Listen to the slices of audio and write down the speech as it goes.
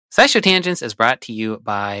SciShow Tangents is brought to you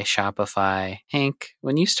by Shopify. Hank,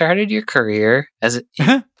 when you started your career as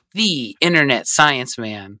the internet science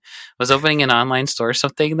man, was opening an online store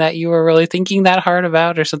something that you were really thinking that hard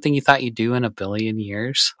about, or something you thought you'd do in a billion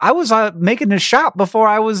years? I was making a shop before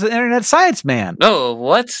I was the internet science man. Oh,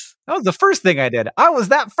 what? That was the first thing I did. I was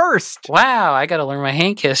that first. Wow, I got to learn my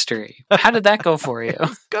Hank history. How did that go for you?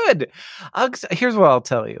 Good. Here's what I'll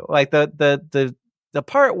tell you. Like the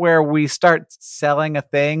part where we start selling a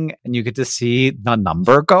thing and you get to see the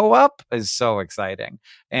number go up is so exciting.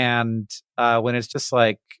 And when it's just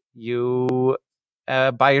like you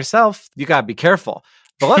by yourself, you got to be careful.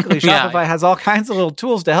 But luckily, Shopify has all kinds of little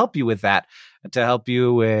tools to help you with that, to help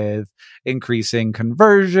you with increasing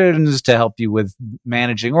conversions, to help you with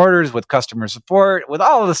managing orders, with customer support, with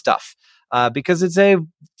all of the stuff. Because it's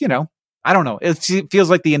I don't know. It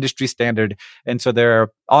feels like the industry standard. And so there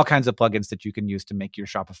are all kinds of plugins that you can use to make your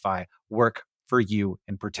Shopify work for you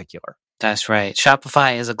in particular. That's right.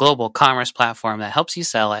 Shopify is a global commerce platform that helps you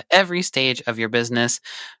sell at every stage of your business,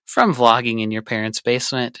 from vlogging in your parents'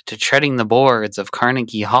 basement to treading the boards of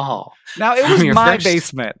Carnegie Hall. Now, it was my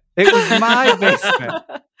basement. It was my basement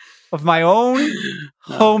of my own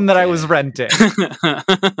home that I was renting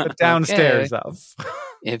the downstairs of.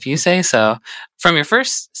 If you say so. From your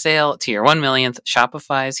first sale to your 1 millionth,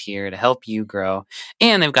 Shopify is here to help you grow.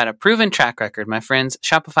 And they've got a proven track record, my friends.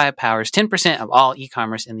 Shopify powers 10% of all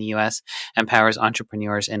e-commerce in the US and powers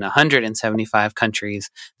entrepreneurs in 175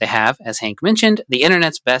 countries. They have, as Hank mentioned, the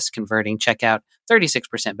internet's best converting checkout,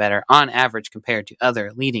 36% better on average compared to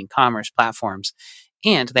other leading commerce platforms.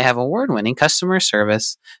 And they have award-winning customer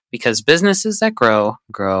service, because businesses that grow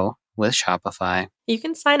with Shopify. You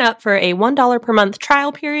can sign up for a $1 per month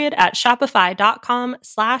trial period at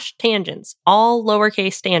shopify.com/tangents, all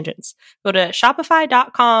lowercase tangents. Go to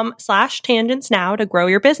shopify.com/tangents now to grow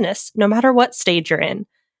your business, no matter what stage you're in.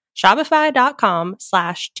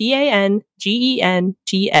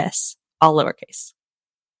 Shopify.com/TANGENTS, all lowercase.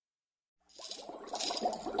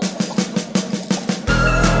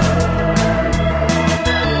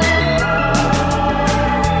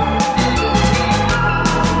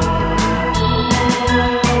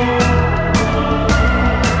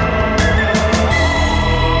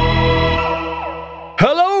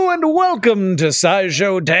 Welcome to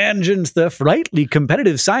SciShow Tangents, the frightly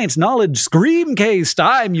competitive science knowledge screamcast.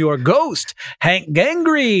 I'm your ghost, Hank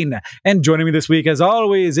Gangrene. And joining me this week, as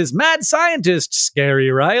always, is mad scientist,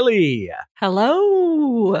 Scary Riley.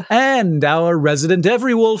 Hello. And our resident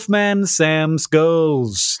every wolfman, Sam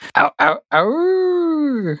Skulls. Ow, ow,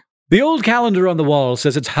 ow. The old calendar on the wall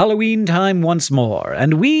says it's Halloween time once more,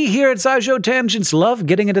 and we here at SciShow Tangents love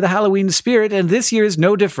getting into the Halloween spirit, and this year is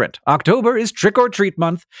no different. October is Trick or Treat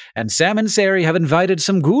month, and Sam and Sari have invited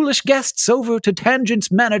some ghoulish guests over to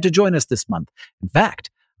Tangents Manor to join us this month. In fact,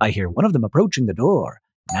 I hear one of them approaching the door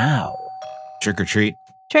now. Trick or treat.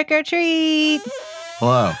 Trick or treat.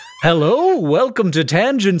 Hello. Hello, welcome to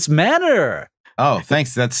Tangents Manor. Oh,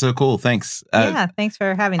 thanks. That's so cool. Thanks. Yeah, thanks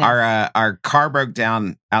for having us. Our car broke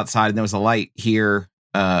down outside, and there was a light here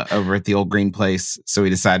over at the old green place, so we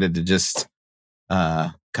decided to just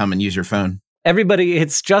come and use your phone. Everybody,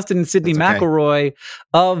 it's Justin and Sydney McElroy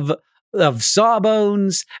of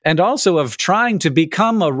Sawbones, and also of trying to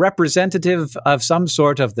become a representative of some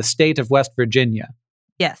sort of the state of West Virginia.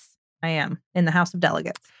 Yes, I am in the House of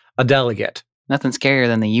Delegates. A delegate. Nothing scarier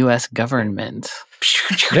than the U.S. government.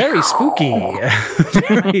 Very spooky.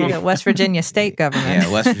 West Virginia state government. Yeah,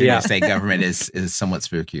 West Virginia state government is somewhat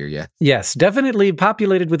spookier, yeah. Yes, definitely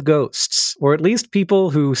populated with ghosts, or at least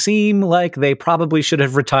people who seem like they probably should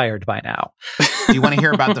have retired by now. Do you want to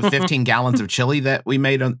hear about the 15 gallons of chili that we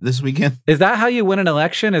made on this weekend? Is that how you win an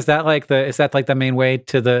election? Is that like the main way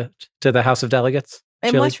to the House of Delegates?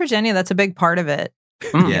 In West Virginia, that's a big part of it.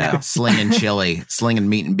 Yeah, slinging chili, slinging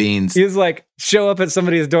meat and beans. You just like show up at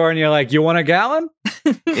somebody's door and you're like, "You want a gallon?"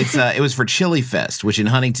 It was for Chili Fest, which in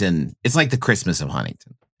Huntington, it's like the Christmas of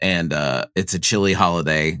Huntington, and it's a chili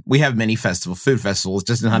holiday. We have many food festivals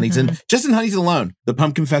just in Huntington, just in Huntington alone. The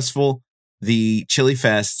Pumpkin Festival, the Chili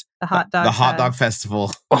Fest, the Hot Dog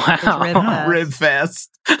Festival, wow, Rib Fest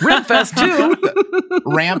too,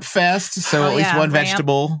 Ramp Fest. So at least one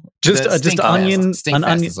vegetable. Just onion, Stink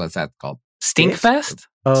Fest is what that's called. Stinkfest?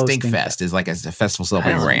 Oh, Stinkfest is like a festival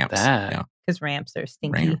celebrating ramps. Because ramps are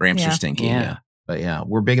stinky. Ramps are stinky, yeah. But yeah,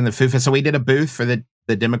 we're big in the food fest. So we did a booth for the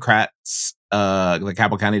Democrats, the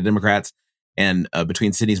Cabell County Democrats. And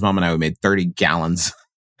between Sydney's mom and I, we made 30 gallons.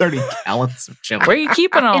 30 gallons of chili. Where are you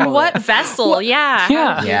keeping all In what vessel?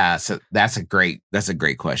 Yeah. So that's a great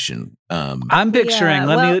question. I'm picturing,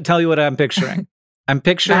 let me tell you what I'm picturing. I'm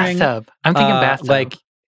picturing bathtub. I'm thinking bathtub. like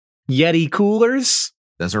Yeti coolers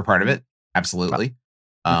Those are part of it. Absolutely.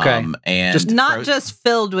 Okay. And not just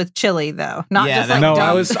filled with chili, though. Not Yeah, just that- like No,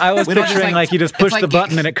 dumped. I was We don't just, picturing like- like you just it's push like- the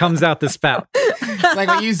button and it comes out the spout. It's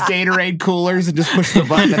like we use Gatorade coolers and just push the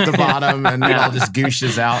button at the bottom and it all just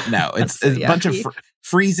gooshes out. No, it's a bunch of yucky.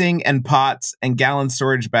 freezing and pots and gallon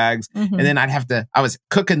storage bags. Mhm. And then I was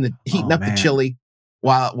heating up man. the chili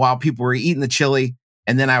while people were eating the chili.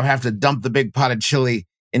 And then I would have to dump the big pot of chili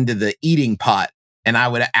into the eating pot. And I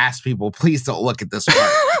would ask people, please don't look at this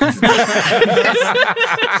part.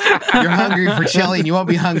 You're hungry for chili and you won't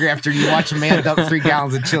be hungry after you watch a man dump 3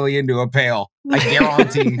 gallons of chili into a pail. I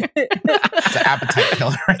guarantee it's an appetite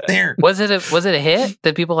killer right there. Was it a hit?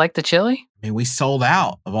 Did people like the chili? I mean, we sold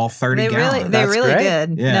out of all 30 They gallons. really That's great.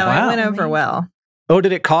 did. Yeah. No, Wow. it went over well. Oh,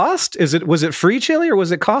 did it cost? Was it free chili or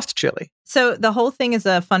was it cost chili? So the whole thing is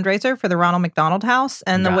a fundraiser for the Ronald McDonald House,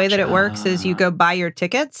 and the way that it Gotcha. works is you go buy your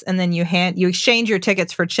tickets, and then you exchange your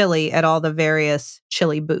tickets for chili at all the various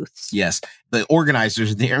chili booths. Yes. The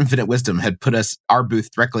organizers, their infinite wisdom, had put our booth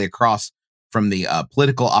directly across from the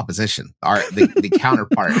political opposition, the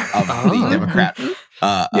counterpart of the Democrat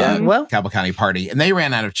Cabell County Party. And they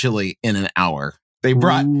ran out of chili in an hour. They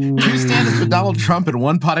brought 2 standards with Donald Trump and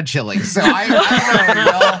 1 pot of chili. So I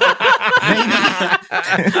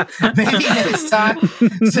don't know, maybe next time,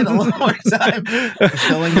 spend a little more time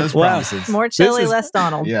fulfilling those Wow. promises. More chili, is- less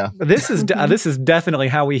Donald. Yeah. This is definitely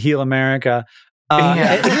how we heal America. Here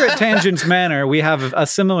at Tangents Manor, we have a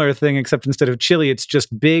similar thing, except instead of chili, it's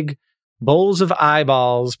just big bowls of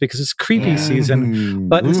eyeballs because it's creepy season.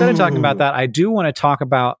 But instead of talking about that, I do want to talk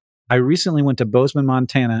about, I recently went to Bozeman,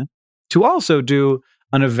 Montana to also do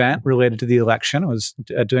an event related to the election. I was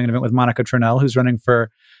doing an event with Monica Trinnell, who's running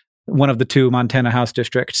for one of the 2 Montana House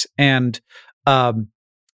districts. And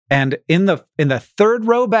in the third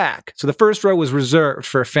row back, so the first row was reserved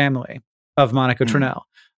for a family of Monica Trinnell.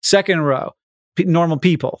 Second row, normal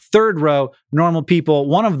people. Third row, normal people.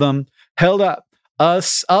 One of them held up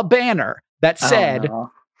a banner that said,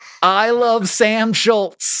 "I love Sam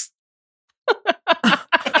Schultz."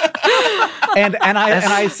 and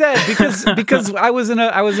I said because I was in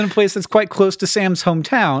a place that's quite close to Sam's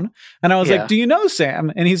hometown, and I was like, "Do you know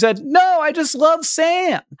Sam?" And he said, "No, I just love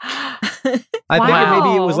Sam." I think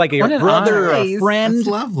maybe it was like a What an brother or a honor. friend, That's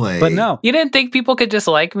lovely. but no. You didn't think people could just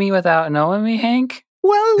like me without knowing me, Hank?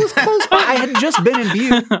 Well, it was close by. I had just been in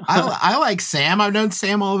Butte. I like Sam. I've known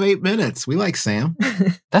Sam all of 8 minutes. We like Sam.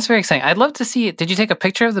 That's very exciting. I'd love to see it. Did you take a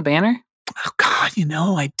picture of the banner? Oh God, I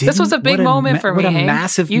didn't. This was a big moment for me, What a Hank.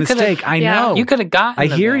 massive You could've- mistake. I yeah, know. You could have gotten I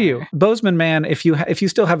the hear banner. you, Bozeman man. If you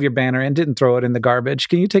still have your banner and didn't throw it in the garbage,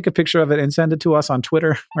 can you take a picture of it and send it to us on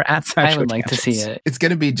Twitter or at I Sideshow would like to see Tangents? it. It's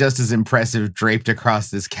going to be just as impressive draped across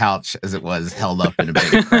this couch as it was held up in a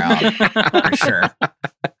big crowd, for sure.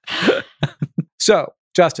 So,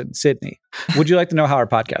 Justin, Sydney, would you like to know how our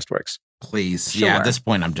podcast works? Please. Sure. Yeah, at this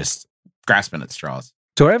point, I'm just grasping at straws.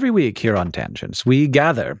 So every week here on Tangents, we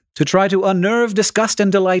gather to try to unnerve, disgust,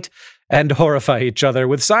 and delight, and horrify each other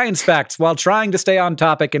with science facts while trying to stay on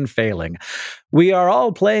topic and failing. We are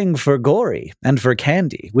all playing for Gory and for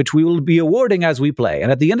Candy, which we will be awarding as we play.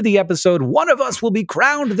 And at the end of the episode, one of us will be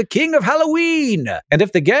crowned the king of Halloween. And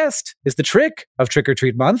if the guest is the trick of Trick or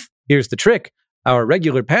Treat Month, here's the trick. Our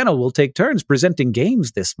regular panel will take turns presenting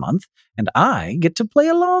games this month, and I get to play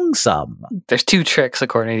along some. There's 2 tricks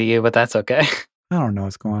according to you, but that's okay. I don't know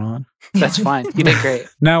what's going on. That's fine. You did great.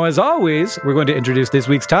 Now, as always, we're going to introduce this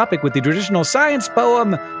week's topic with the traditional science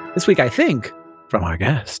poem. This week, I think, from our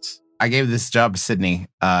guests. I gave this job to Sydney,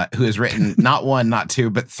 who has written not 1, not 2,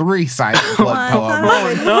 but 3 science plug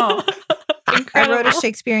poems. No. I wrote a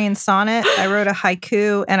Shakespearean sonnet. I wrote a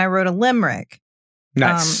haiku, and I wrote a limerick.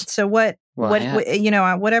 Nice. So what? Well,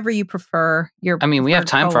 yeah. Whatever you prefer. I mean, we have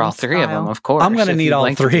preferred time for all poem 3 of them, style. of course. I'm going to if need you'd all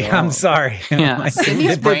like to 3. do I'm all. sorry. Yeah. Like, Sydney's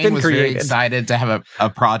they've brain been was very created. excited to have a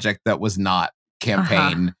project that was not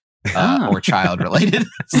campaign Ah. or child related.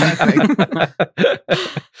 So I think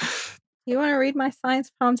You want to read my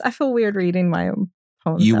science poems? I feel weird reading my own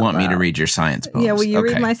poems. you out want me to loud. read your science poems. Yeah, will you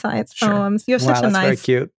Okay. read my science Sure. poems? You have Wow, such a that's very nice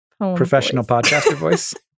cute. poem Professional voice. podcaster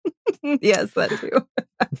voice. Yes, that too.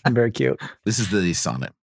 Very cute. This is the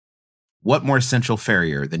sonnet. What more essential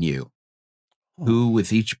farrier than you, who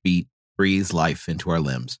with each beat breathes life into our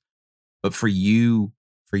limbs? But for you,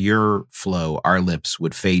 for your flow, our lips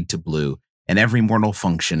would fade to blue, and every mortal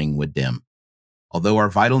functioning would dim. Although our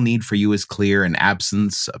vital need for you is clear, and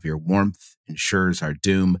absence of your warmth ensures our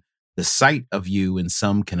doom, the sight of you in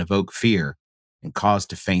some can evoke fear, and cause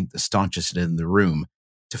to faint the staunchest in the room.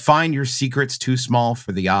 To find your secrets too small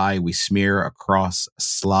for the eye, we smear across a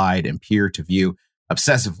slide and peer to view.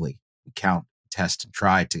 Obsessively, we count, test, and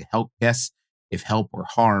try to help guess if help or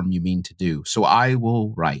harm you mean to do. So I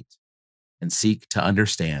will write and seek to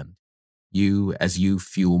understand you as you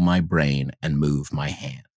fuel my brain and move my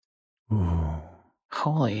hand. Ooh.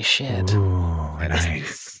 Holy shit. Ooh, That is-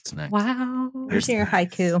 nice. It's next. Wow. Here's your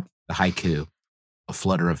haiku. The haiku, a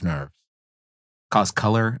flutter of nerves, cause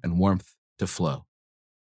color and warmth to flow,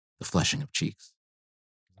 the fleshing of cheeks.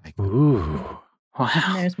 Ooh. And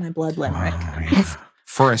Wow. there's my blood limerick. Wow, yeah.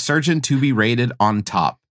 For a surgeon to be rated on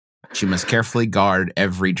top, she must carefully guard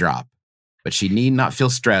every drop. But she need not feel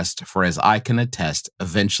stressed, for as I can attest,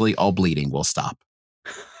 eventually all bleeding will stop.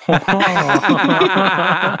 That's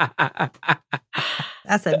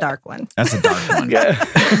a dark one. That's a dark one.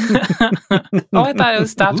 Oh, I thought it was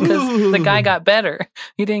stopped because the guy got better.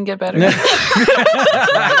 He didn't get better. Yeah.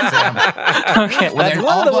 Okay. Well, That's then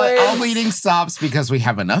one of the ways. all bleeding stops because we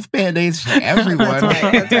have enough band-aids for everyone.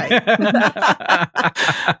 That's right.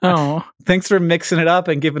 Oh. Thanks for mixing it up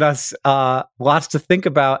and giving us lots to think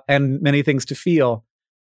about and many things to feel,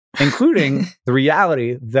 including the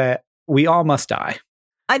reality that we all must die.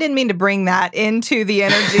 I didn't mean to bring that into the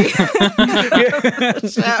energy.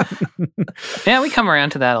 Yeah, we come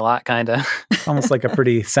around to that a lot, kind of. Almost like a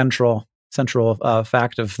pretty central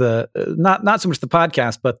fact of the not so much the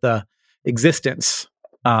podcast, but the existence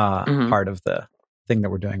part of the thing that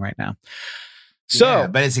we're doing right now. So, Yeah,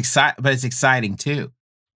 but it's exciting too.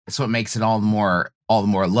 That's what makes it all the more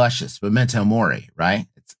luscious. Memento mori, right?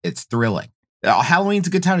 It's thrilling. Halloween's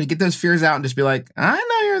a good time to get those fears out and just be like, I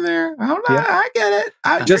know you're there. Oh no, Yeah. I get it.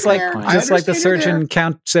 just you're like there. I just like the understand you're surgeon there.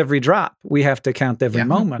 counts every drop, we have to count every Yeah.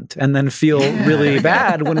 moment, and then feel Yeah. really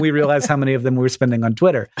bad when we realize how many of them we're spending on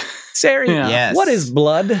Twitter. Sari, Yeah. Yes. what is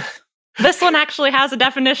blood? This one actually has a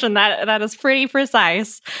definition that is pretty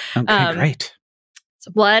precise. Okay, great.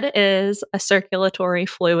 So blood is a circulatory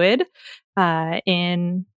fluid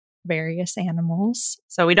in various animals.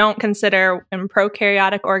 So we don't consider in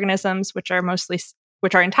prokaryotic organisms, which are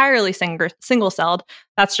entirely single-celled.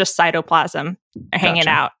 That's just cytoplasm hanging Gotcha.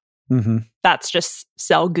 out. Mm-hmm. That's just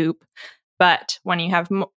cell goop. But when you have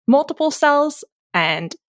multiple cells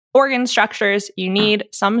and organ structures, you need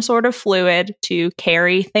some sort of fluid to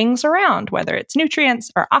carry things around, whether it's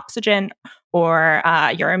nutrients or oxygen or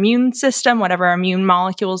your immune system, whatever immune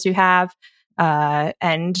molecules you have,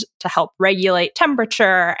 and to help regulate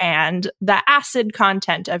temperature and the acid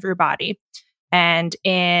content of your body. And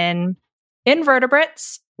in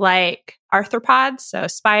invertebrates like arthropods, so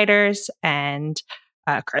spiders and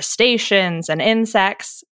crustaceans and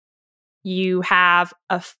insects, you have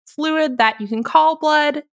a fluid that you can call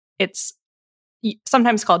blood. It's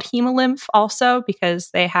sometimes called hemolymph also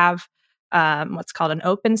because they have what's called an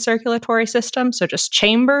open circulatory system, so just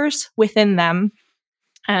chambers within them.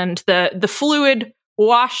 And the fluid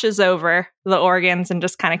washes over the organs and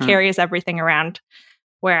just kind of carries everything around.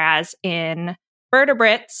 Whereas in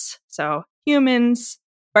vertebrates, so humans,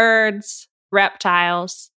 birds,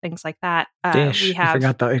 reptiles, things like that, Fish. we have I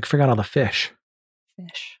forgot all the fish.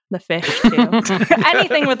 fish. The fish too.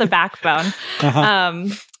 Anything with a backbone. Uh-huh.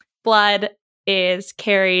 Blood is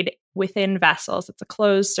carried within vessels. It's a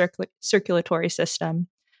closed circulatory system,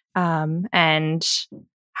 and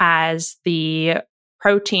has the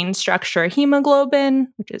protein structure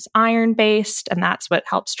hemoglobin, which is iron-based, and that's what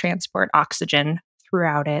helps transport oxygen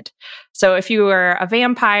throughout it. So if you were a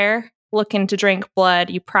vampire looking to drink blood,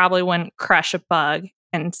 you probably wouldn't crush a bug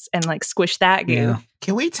and like squish that goo. Yeah.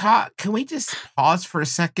 Can we just pause for a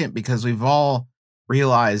second? Because we've all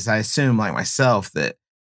realized, I assume, like myself, that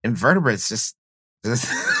invertebrates just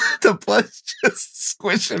the blood's just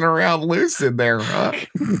squishing around loose in there, huh?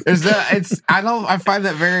 I find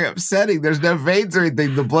that very upsetting. There's no veins or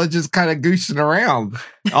anything. The blood just kind of gooshing around,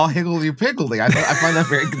 all higgledy-piggledy. I find that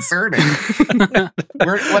very concerning.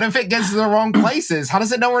 What if it gets to the wrong places? How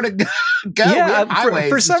does it know where to go? Yeah,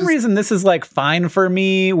 for some reason, this is like fine for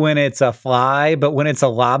me when it's a fly, but when it's a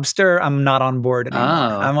lobster, I'm not on board anymore.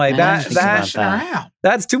 I'm like,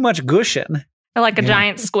 that's too much gushing. Or like a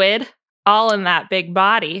giant squid, all in that big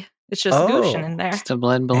body. It's just gooshing in there. It's a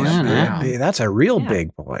blood balloon, huh? That's a real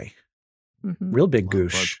big boy. Mm-hmm. Real big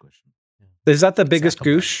goosh. Is that the biggest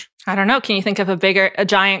goosh? I don't know. Can you think of a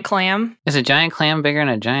giant clam? Is a giant clam bigger than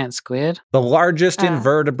a giant squid? The largest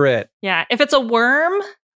invertebrate. Yeah. If it's a worm,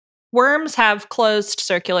 worms have closed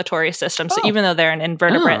circulatory systems. So even though they're an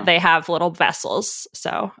invertebrate, they have little vessels.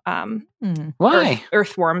 So why?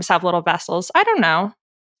 Earthworms have little vessels. I don't know.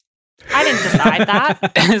 I didn't decide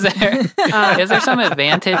that. Is there some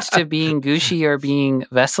advantage to being gushy or being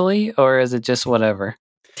vessely, or is it just whatever?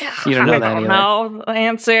 You don't know that either. No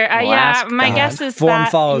answer. Yeah, my guess is form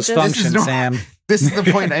that follows function, Sam. This is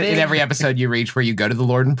the point in every episode you reach where you go to the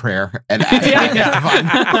Lord in prayer and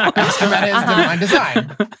ask about his divine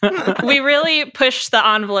design. We really push the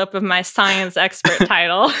envelope of my science expert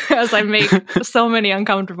title as I make so many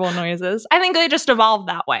uncomfortable noises. I think they just evolved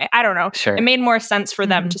that way. I don't know. Sure. It made more sense for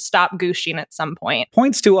them to stop gooshing at some point.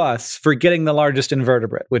 Points to us for getting the largest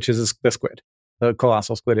invertebrate, which is the squid. The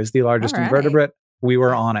colossal squid is the largest All right. invertebrate. We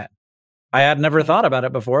were on it. I had never thought about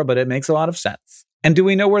it before, but it makes a lot of sense. And do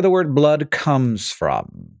we know where the word blood comes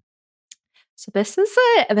from? So this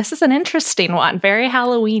is an interesting one, very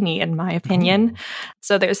Halloweeny in my opinion.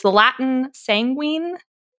 So there's the Latin sanguine,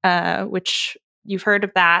 which you've heard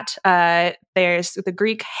of that. There's the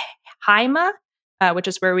Greek haima, which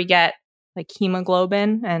is where we get like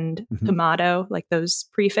hemoglobin and hemato, like those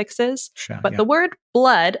prefixes. Sure, But the word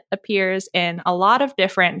blood appears in a lot of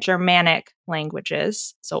different Germanic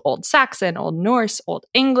languages. So Old Saxon, Old Norse, Old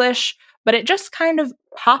English, but it just kind of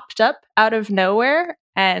popped up out of nowhere.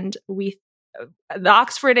 And the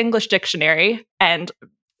Oxford English Dictionary, and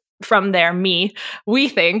from there, we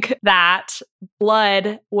think that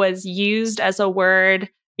blood was used as a word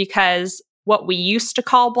because what we used to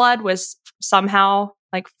call blood was somehow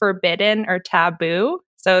like forbidden or taboo.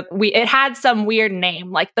 So it had some weird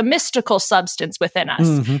name, like the mystical substance within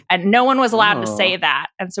us. And no one was allowed to say that.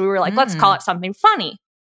 And so we were like, let's call it something funny.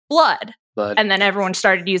 Blood. And then everyone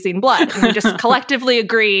started using blood. And we just collectively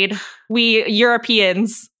agreed, we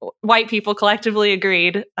Europeans, white people collectively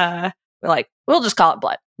agreed, we're like, we'll just call it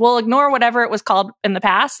blood. We'll ignore whatever it was called in the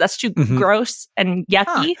past. That's too gross and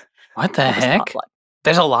yucky. What the heck?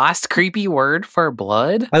 There's a lost creepy word for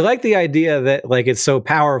blood? I like the idea that like it's so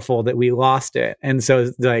powerful that we lost it. And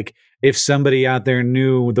so like if somebody out there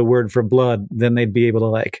knew the word for blood, then they'd be able to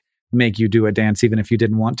like make you do a dance even if you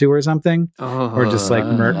didn't want to or something. Or just like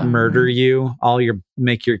murder you,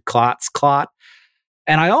 make your clots clot.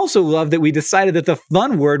 And I also love that we decided that the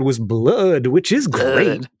fun word was blood, which is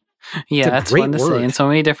great. Yeah, that's fun to say in so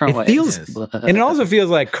many different ways. And it also feels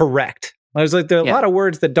like correct. There's like there are a lot of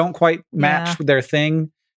words that don't quite match their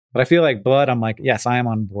thing, but I feel like blood. I'm like, yes, I am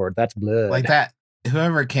on board. That's blood. Like that.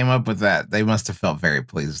 Whoever came up with that, they must have felt very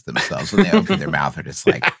pleased with themselves when they opened their mouth. They're just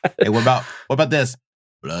like, "Hey, what about this?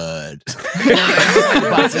 Blood." You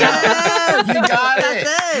got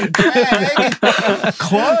it. Greg.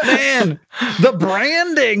 Close. Man, the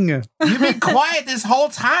branding. You've been quiet this whole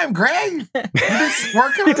time, Greg. You've been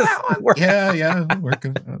working on that one. Yeah,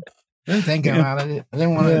 working. I didn't think about it. I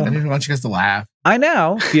didn't want you guys to laugh. I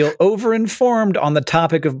now feel over-informed on the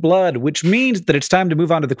topic of blood, which means that it's time to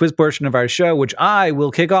move on to the quiz portion of our show, which I will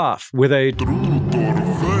kick off with a truth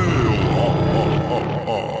or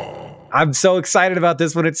fail. I'm so excited about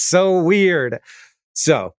this one. It's so weird.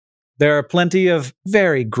 So, there are plenty of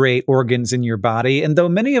very great organs in your body, and though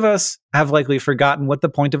many of us have likely forgotten what the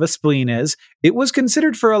point of a spleen is, it was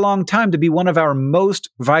considered for a long time to be one of our most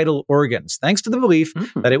vital organs, thanks to the belief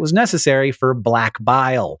that it was necessary for black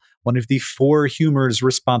bile, one of the 4 humors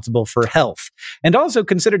responsible for health, and also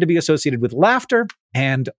considered to be associated with laughter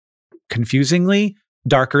and, confusingly,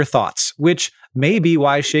 darker thoughts, which may be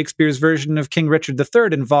why Shakespeare's version of King Richard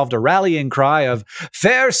III involved a rallying cry of,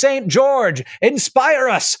 "Fair St. George, inspire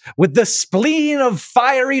us with the spleen of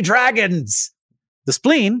fiery dragons." The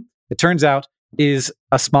spleen, it turns out, is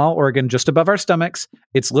a small organ just above our stomachs.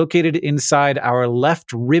 It's located inside our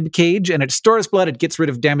left rib cage, and it stores blood. It gets rid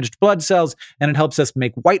of damaged blood cells, and it helps us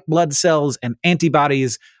make white blood cells and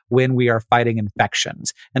antibodies when we are fighting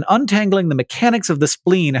infections. And untangling the mechanics of the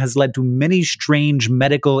spleen has led to many strange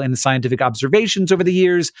medical and scientific observations over the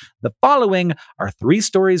years. The following are 3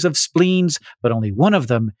 stories of spleens, but only one of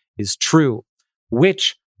them is true.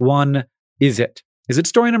 Which one is it? Is it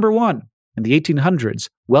story number 1? In the 1800s,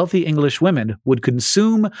 wealthy English women would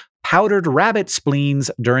consume powdered rabbit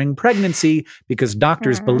spleens during pregnancy because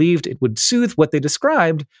doctors believed it would soothe what they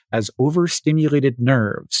described as overstimulated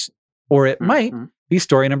nerves. Or it might be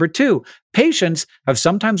story number 2. Patients have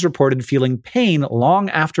sometimes reported feeling pain long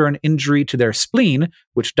after an injury to their spleen,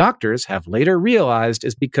 which doctors have later realized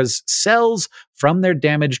is because cells from their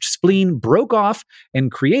damaged spleen broke off and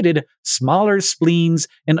created smaller spleens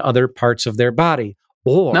in other parts of their body.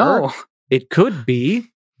 Or it could be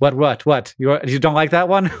what? You don't like that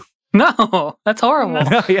one? No, that's horrible.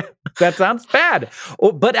 Yeah, that sounds bad.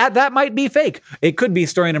 But that might be fake. It could be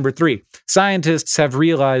story number 3. Scientists have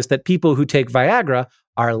realized that people who take Viagra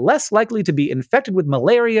are less likely to be infected with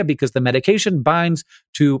malaria because the medication binds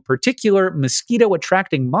to particular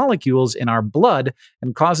mosquito-attracting molecules in our blood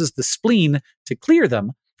and causes the spleen to clear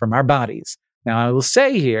them from our bodies. Now, I will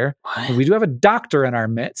say here, we do have a doctor in our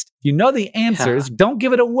midst. If you know the answers, don't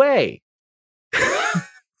give it away.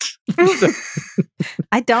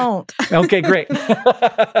 I don't. Okay, great.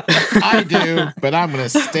 I do, but I'm going to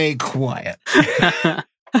stay quiet.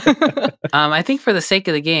 I think for the sake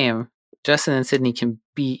of the game, Justin and Sydney can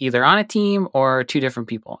be either on a team or two different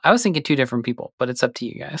people. I was thinking two different people, but it's up to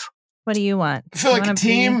you guys. What do you want? I feel like You a wanna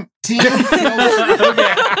team Okay.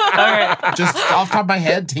 All right. just off the top of my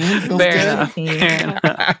head, team feels Fair good. enough. be- Fair enough.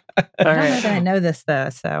 All I don't know right. that I know this though,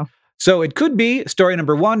 so So it could be story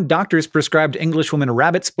number 1, doctors prescribed Englishwomen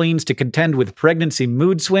rabbit spleens to contend with pregnancy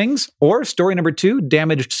mood swings. Or story number 2,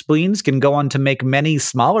 damaged spleens can go on to make many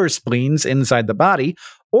smaller spleens inside the body.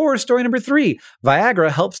 Or story number 3, Viagra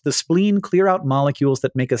helps the spleen clear out molecules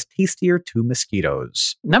that make us tastier to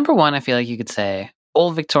mosquitoes. Number 1, I feel like you could say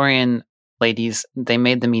old Victorian ladies, they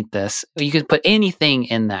made them eat this. You could put anything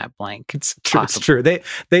in that blank. It's true. Possible. It's true.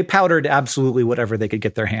 They powdered absolutely whatever they could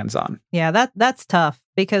get their hands on. yeah, that's tough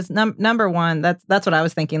because number one, that's what I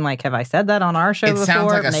was thinking. Like, have I said that on our show It before?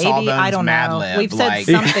 sounds like a Maybe Sawbones I don't Mad know. Lib, We've said like,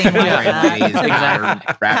 something like that.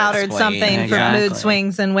 Exactly. Powdered something for Exactly. mood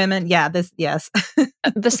swings in women. Yeah, yes.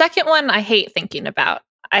 The second one I hate thinking about.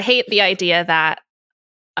 I hate the idea that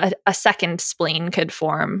a second spleen could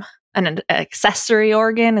form an accessory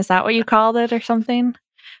organ. Is that what you called it or something?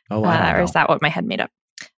 Oh, I don't Or know. is that what my head made up?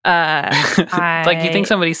 Like, you think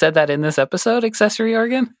somebody said that in this episode, accessory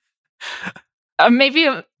organ? Maybe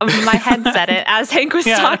my head said it as Hank was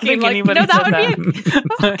I don't talking. think Like, anybody no, that said would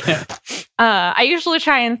be. Okay. I usually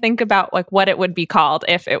try and think about like what it would be called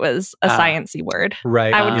if it was a sciencey word.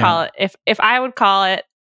 Right. I would yeah. call it if I would call it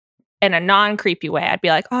in a non-creepy way. I'd be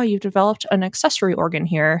like, "Oh, you've developed an accessory organ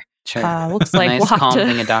here. Sure. Looks like nice we'll have calm to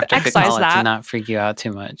thing a doctor could excise call it to that." not freak you out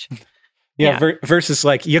too much. Yeah. Versus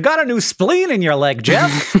like, you got a new spleen in your leg,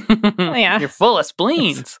 Jeff. Yeah. You're full of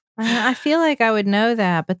spleens. I feel like I would know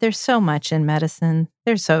that, but there's so much in medicine.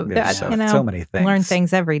 There's so many things. learn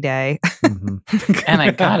things every day. Mhm. And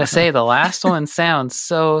I gotta say, the last one sounds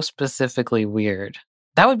so specifically weird.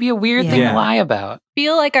 That would be a weird thing Yeah. to lie about.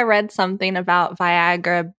 Feel like I read something about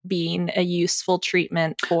Viagra being a useful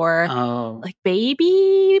treatment for Oh, like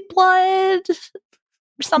baby blood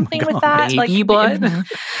or something God. with that. Baby like blood?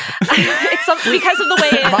 It's because of the way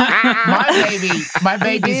it, my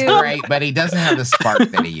baby's do. great, but he doesn't have the spark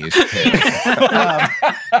that he used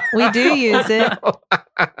to. We do use it.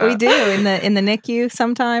 We do in the NICU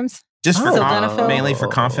sometimes. Just for Sildenafil? mainly for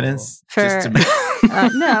confidence. For Just to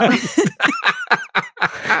no,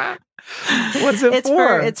 What's it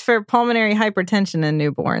for? it's for pulmonary hypertension in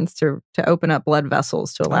newborns to open up blood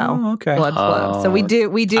vessels to allow Oh, okay. blood flow. So we do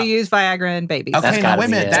Uh, use Viagra in babies. That's okay, now gotta wait a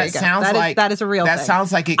be minute. it. There That you go. sounds That is- like that is a real that thing.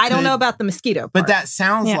 sounds like it. I don't could- know about the mosquito part. but that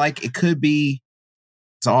sounds Yeah. like it could be.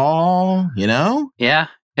 It's all yeah.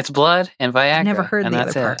 It's blood and Viagra. I've never heard and the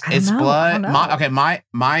that's other it. part. I don't It's know. I blood. don't know.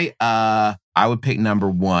 My I would pick number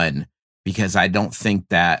 1 because I don't think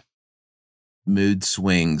that mood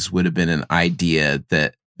swings would have been an idea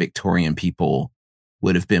that Victorian people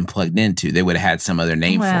would have been plugged into. They would have had some other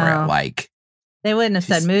name for Well, it, like. They wouldn't have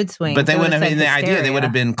said mood swings. But they wouldn't have said been the idea. They hysteria. would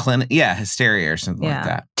have been hysteria or something like Yeah.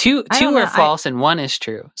 that. Two I don't are know. false and one is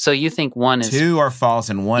true. So you think one is 2 are false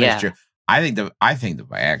and 1 Yeah. is true. I think the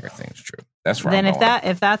Viagra thing is true. That's where Then I'm if going.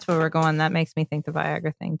 if that's where we're going, that makes me think the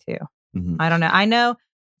Viagra thing too. Mhm. I don't know. I know.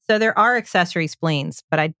 So there are accessory spleens,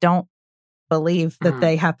 but I don't believe that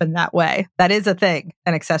they happen that way. That is a thing,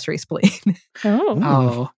 an accessory spleen.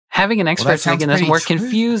 Oh, having an expert sounds making this pretty more true.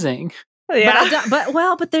 confusing. yeah.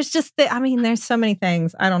 But there's just there's so many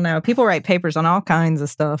things. I don't know. People write papers on all kinds of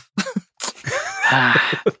stuff.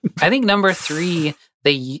 I think number 3,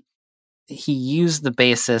 he used the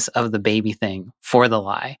basis of the baby thing for the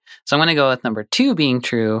lie. So I'm going to go with number 2 being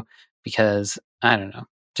true because I don't know,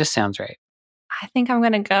 just sounds right. I think I'm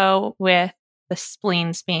going to go with the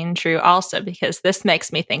spleens being true also because this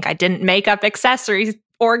makes me think I didn't make up accessories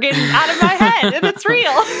organ out of my head and it's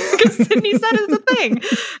real because Sydney said it's a thing.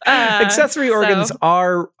 Accessory so- organs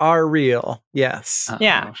are real. Yes. Uh-oh.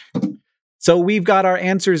 Yeah. So we've got our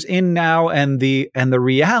answers in now, and the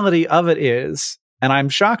reality of it is, and I'm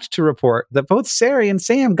shocked to report that both Sari and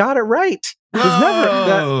Sam got it right. There's never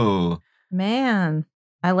that, Oh Man,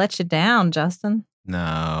 I let you down, Justin.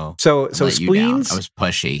 no. so I let you down. spleens I was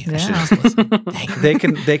pushy. I Yeah. should have just listened. Dang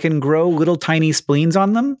it. they can grow little tiny spleens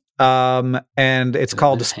on them, and it's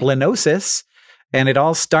called splenosis. And it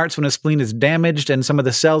all starts when a spleen is damaged, and some of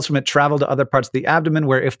the cells from it travel to other parts of the abdomen,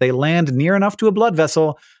 where if they land near enough to a blood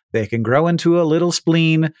vessel, they can grow into a little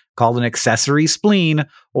spleen called an accessory spleen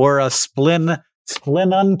or a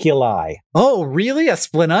splinunculi. Oh, really? A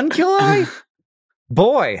splinunculi?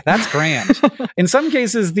 Boy, that's grand. In some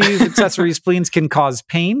cases, these accessory spleens can cause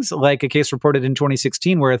pains, like a case reported in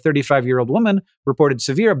 2016 where a 35-year-old woman reported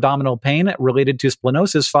severe abdominal pain related to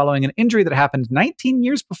splenosis following an injury that happened 19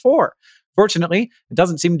 years before. Fortunately, it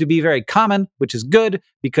doesn't seem to be very common, which is good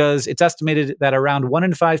because it's estimated that around 1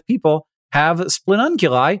 in 5 people have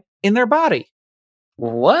splenonculi in their body.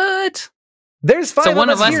 What? There's 5 So one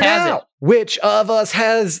of us of us here has now. it. Which of us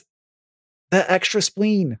has the extra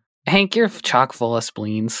spleen? Hank, you're chock full of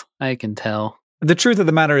spleens. I can tell. The truth of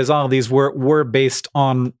the matter is all of these were based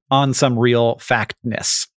on some real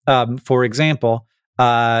factness. For example,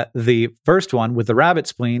 the first one with the rabbit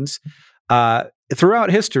spleens,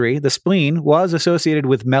 throughout history, the spleen was associated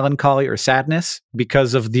with melancholy or sadness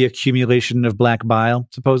because of the accumulation of black bile,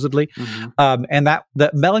 supposedly. Mhm. And that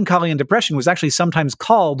melancholy and depression was actually sometimes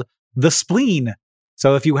called the spleen.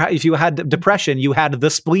 So if you had depression, you had the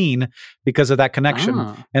spleen because of that connection.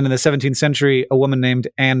 Ah. And in the 17th century, a woman named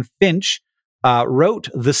Anne Finch wrote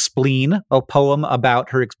The Spleen, a poem about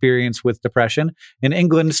her experience with depression. In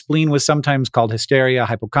England, spleen was sometimes called hysteria,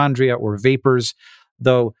 hypochondria, or vapors,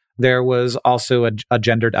 though there was also a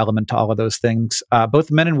gendered element to all of those things. Both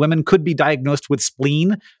men and women could be diagnosed with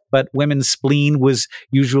spleen, but women's spleen was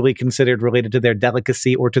usually considered related to their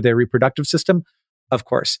delicacy or to their reproductive system, of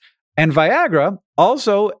course. And Viagra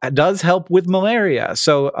also does help with malaria.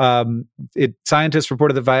 So scientists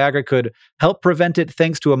reported that Viagra could help prevent it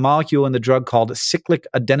thanks to a molecule in the drug called cyclic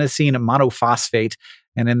adenosine monophosphate.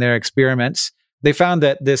 And in their experiments, they found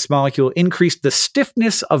that this molecule increased the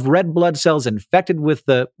stiffness of red blood cells infected with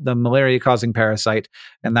the malaria-causing parasite,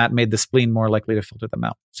 and that made the spleen more likely to filter them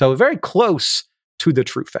out. So very close to the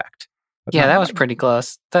true fact. But Yeah, not that was quite. pretty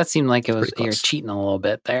close. That seemed like it was Pretty you're close. cheating a little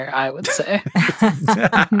bit there, I would say.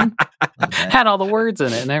 Mhm. Had all the words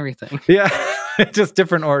in it and everything. Yeah, just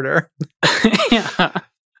different order. Yeah.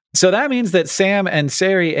 So that means that Sam and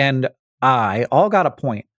Sari and I all got a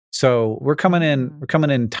point. So we're coming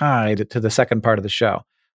in tied to the second part of the show,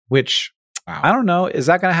 which Wow. I don't know. Is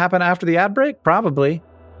that going to happen after the ad break? Probably,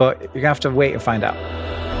 but you're going to have to wait and find out.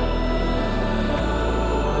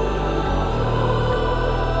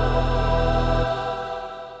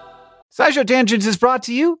 SciShow Tangents is brought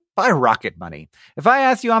to you by Rocket Money. If I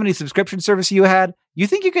asked you how many subscription services you had, you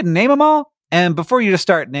think you could name them all? And before you just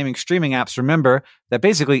start naming streaming apps, remember that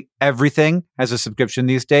basically everything has a subscription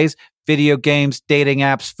these days. Video games, dating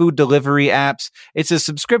apps, food delivery apps. It's a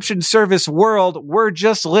subscription service world. We're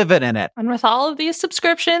just living in it. And with all of these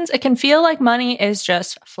subscriptions, it can feel like money is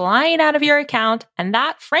just flying out of your account, and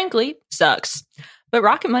that, frankly, sucks. But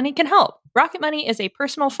Rocket Money can help. Rocket Money is a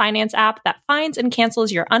personal finance app that finds and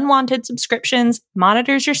cancels your unwanted subscriptions,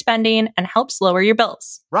 monitors your spending, and helps lower your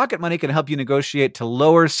bills. Rocket Money can help you negotiate to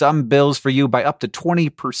lower some bills for you by up to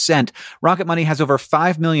 20%. Rocket Money has over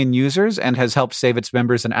 5 million users and has helped save its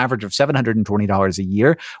members an average of $720 a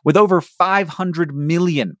year, with over 500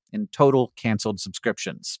 million in total canceled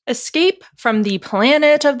subscriptions. Escape from the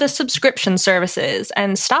planet of the subscription services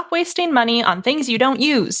and stop wasting money on things you don't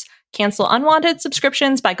use. Cancel unwanted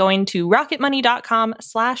subscriptions by going to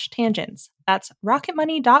rocketmoney.com/tangents. That's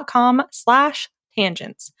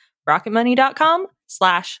rocketmoney.com/tangents.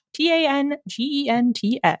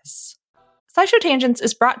 rocketmoney.com/tangents. SciShow Tangents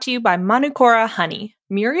is brought to you by Manukora Honey.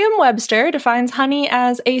 Merriam-Webster defines honey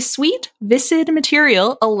as a sweet, viscid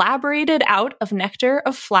material elaborated out of nectar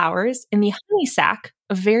of flowers in the honey sac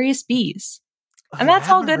of various bees. And that's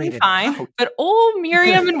all good and Elaborated fine. out. But old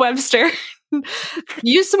Merriam and Webster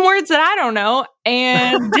used some words that I don't know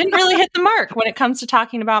and didn't really hit the mark when it comes to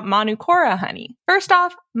talking about Manukora honey. First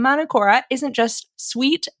off, Manukora isn't just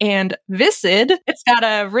sweet and viscid. It's got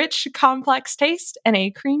a rich, complex taste and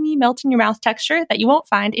a creamy, melt-in-your-mouth texture that you won't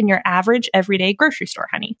find in your average, everyday grocery store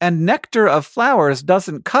honey. And nectar of flowers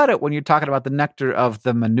doesn't cut it when you're talking about the nectar of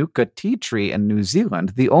the Manuka tea tree in New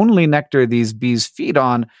Zealand, the only nectar these bees feed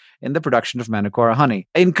on in the production of Manukora honey.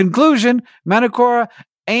 In conclusion, Manukora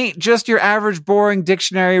ain't just your average boring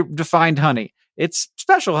dictionary defined honey. It's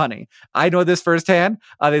special honey. I know this firsthand.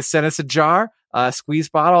 They sent us a jar, a squeeze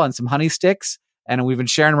bottle, and some honey sticks, and we've been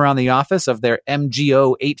sharing them around the office of their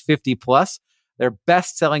MGO 850 plus, their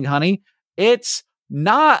best-selling honey. It's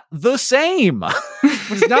not the same.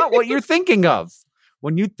 It's not what you're thinking of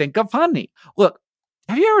when you think of honey. Look,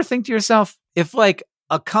 have you ever think to yourself, if like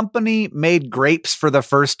a company made grapes for the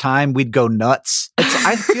first time, we'd go nuts?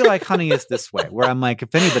 I feel like honey is this way, where I'm like,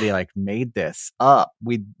 if anybody like made this up,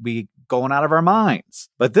 we'd be going out of our minds.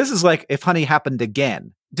 But this is like if honey happened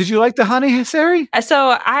again. Did you like the honey, Sari?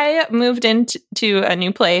 So I moved into a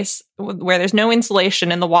new place where there's no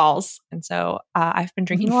insulation in the walls. And so I've been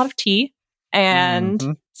drinking a lot of tea.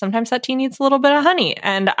 And sometimes that tea needs a little bit of honey.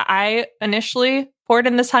 And I initially poured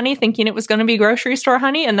in this honey thinking it was going to be grocery store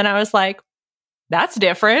honey. And then I was like, that's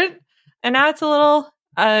different. And now it's a little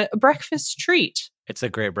breakfast treat. It's a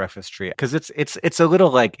great breakfast treat because it's a little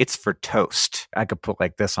like it's for toast. I could put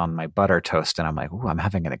like this on my butter toast and I'm like, ooh, I'm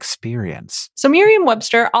having an experience. So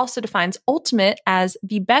Merriam-Webster also defines ultimate as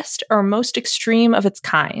the best or most extreme of its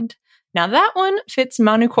kind. Now that one fits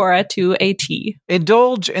Manukora to a T.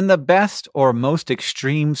 Indulge in the best or most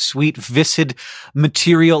extreme sweet viscid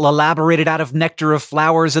material elaborated out of nectar of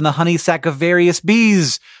flowers and the honey sac of various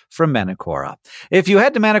bees from Manukora. If you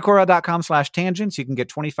head to manukora.com/tangents, you can get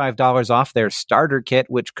 $25 off their starter kit,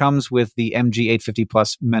 which comes with the MG850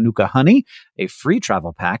 Plus Manuka honey, a free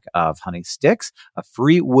travel pack of honey sticks, a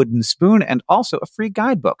free wooden spoon, and also a free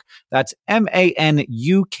guidebook. That's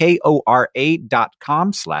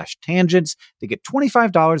manukora.com/tangents to get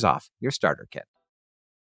 $25 off your starter kit.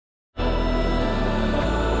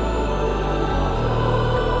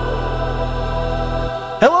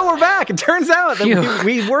 Hello, we're back. It turns out that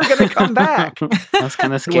we were going to come back. That's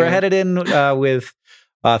kind of scary. We're headed in with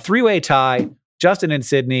a three-way tie. Justin and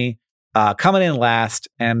Sydney coming in last,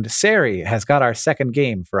 and Sari has got our second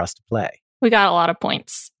game for us to play. We got a lot of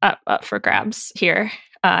points up for grabs here.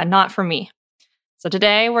 Not for me. So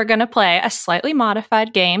today we're going to play a slightly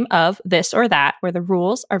modified game of this or that, where the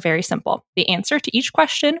rules are very simple. The answer to each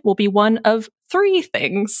question will be one of three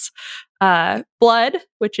things. Blood,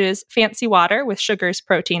 which is fancy water with sugars,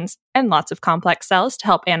 proteins, and lots of complex cells to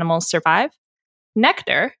help animals survive.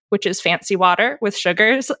 Nectar, which is fancy water with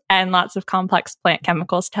sugars and lots of complex plant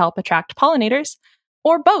chemicals to help attract pollinators.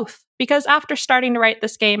 Or both, because after starting to write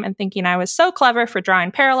this game and thinking I was so clever for drawing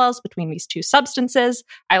parallels between these two substances,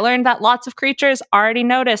 I learned that lots of creatures already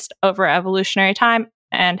noticed over evolutionary time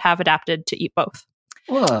and have adapted to eat both.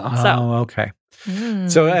 Whoa. Okay.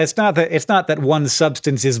 So it's not that one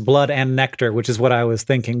substance is blood and nectar, which is what I was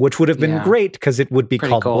thinking, which would have been great because it would be Pretty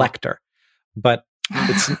called cool. Lecter. But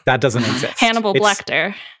that doesn't exist. Hannibal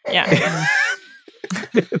Lecter. Yeah.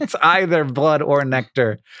 It's either blood or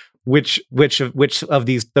nectar. Which of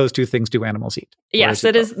those two things do animals eat? Yes,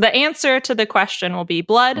 it is. The answer to the question will be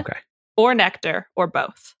blood or nectar or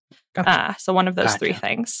both. Gotcha. So one of those three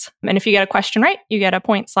things. And if you get a question right, you get a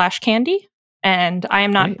point/candy. And I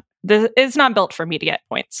am not. It's not built for me to get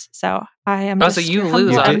points, so I am. So you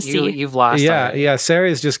lose. You've lost. Yeah.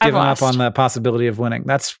 Sarah's just given up on the possibility of winning.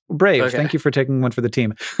 That's brave. Okay. Thank you for taking one for the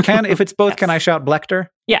team. If it's both, can I shout Blechter?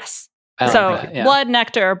 Yes. I don't So think it- yeah. blood,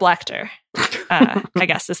 nectar, or Blechter, I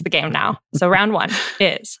guess is the game now. So round one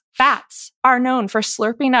is bats are known for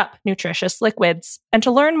slurping up nutritious liquids. And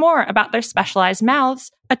to learn more about their specialized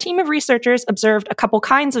mouths, a team of researchers observed a couple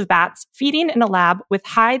kinds of bats feeding in a lab with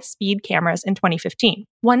high-speed cameras in 2015.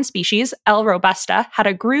 One species, L. robusta, had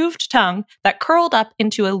a grooved tongue that curled up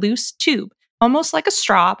into a loose tube, almost like a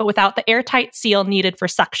straw, but without the airtight seal needed for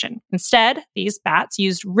suction. Instead, these bats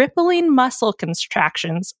used rippling muscle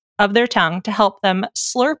contractions of their tongue to help them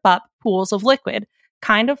slurp up pools of liquid,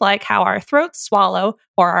 kind of like how our throats swallow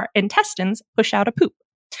or our intestines push out a poop.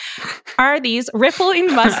 Are these rippling,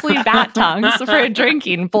 muscly bat tongues for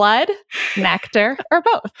drinking blood, nectar, or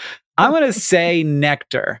both? I'm going to say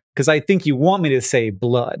nectar because I think you want me to say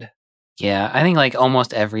blood. Yeah, I think like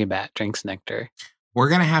almost every bat drinks nectar. We're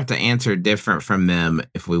going to have to answer different from them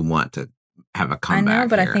if we want to have a comeback.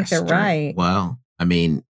 but I here, think they're Esther. right. Well, I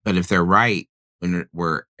mean, but if they're right,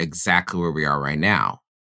 we're exactly where we are right now.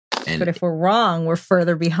 And But if we're wrong, we're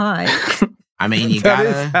further behind. I mean, you That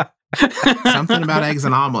is gotta something about eggs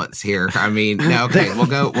and omelets here. I mean, no, okay, we'll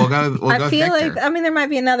go. I feel nectar. like, there might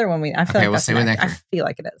be another one. I feel Okay, like we'll that's say with nectar. I nectar. feel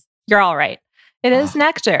like it is. You're all right. It is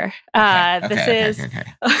nectar. Okay. This is Okay.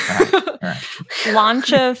 All right.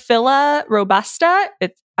 Lonchophylla robusta.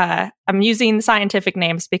 I'm using scientific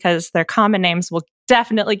names because their common names will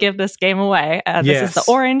definitely give this game away. This is the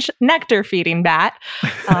orange nectar feeding bat.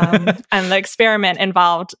 And the experiment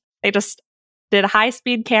involved, they just did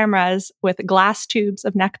high-speed cameras with glass tubes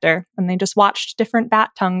of nectar, and they just watched different bat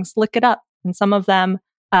tongues lick it up. And some of them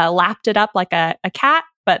lapped it up like a cat,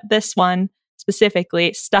 but this one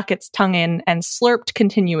specifically stuck its tongue in and slurped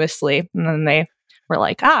continuously. And then they were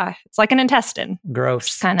like, it's like an intestine.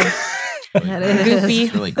 Gross. Kind of That is. goofy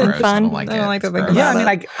It's really and gross. I fun. don't like I it. don't like to It's think gross. about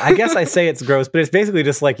Yeah, I mean, I guess I say it's gross, but it's basically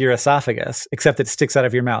just like your esophagus, except it sticks out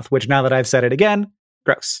of your mouth, which now that I've said it again,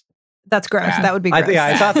 gross. That's gross. Yeah. That would be gross.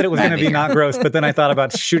 I thought that it was going to be Bad not gross, but then I thought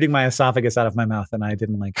about shooting my esophagus out of my mouth, and I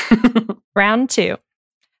didn't like it. Round two.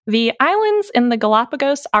 The islands in the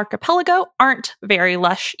Galapagos archipelago aren't very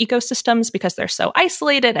lush ecosystems because they're so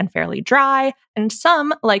isolated and fairly dry, and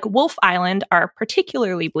some, like Wolf Island, are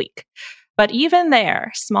particularly bleak. But even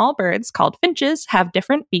there, small birds called finches have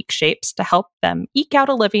different beak shapes to help them eke out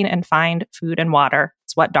a living and find food and water.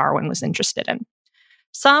 It's what Darwin was interested in.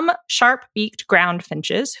 Some sharp-beaked ground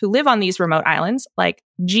finches who live on these remote islands, like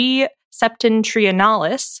G.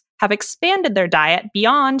 septentrionalis, have expanded their diet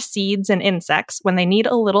beyond seeds and insects when they need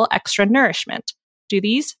a little extra nourishment. Do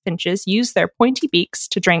these finches use their pointy beaks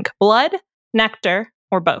to drink blood, nectar,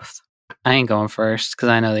 or both? I ain't going first because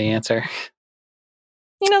I know the answer.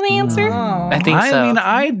 You know the answer? I think so.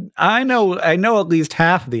 I mean, I know at least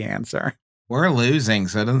half the answer. We're losing,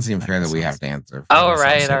 so it doesn't seem fair that we have to answer. All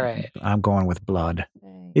right. I'm going with blood.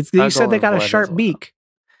 Okay. You I'll said go they with got a blood sharp as well. beak.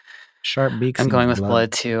 Sharp beaks. I'm and going with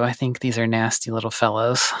blood too. I think these are nasty little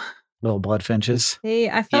fellows. Little blood finches. See,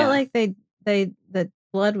 I felt Yeah. like that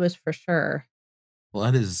blood was for sure,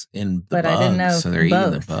 Blood is in the but bugs, I didn't know so they're eating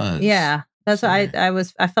the both. bugs. Yeah, that's So why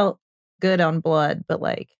I felt good on blood, but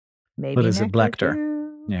like maybe. But is it nectar Blecter? too?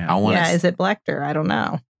 Yeah. I want Yeah, is it Blecter? I don't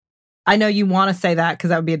know. I know you want to say that because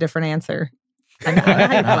that would be a different answer. I know.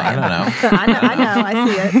 I don't know. I know. I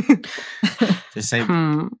see it. Just say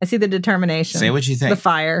I see the detetermination. say what you think. The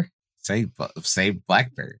fire. Say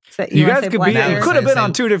Blackbird. So You wanna guys say could be. Blecter? You could have Say- been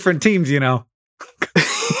on two different teams, you know.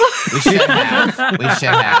 We should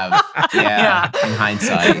have. Yeah. In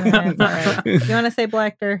hindsight. All right. You want to say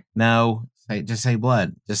Blecter? No. Just say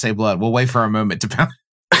blood. Just say blood. We'll wait for a moment to pound.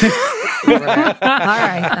 All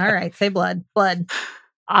right. Say blood. Blood.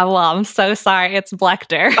 Oh, well, I'm so sorry. It's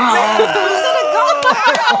Blecter.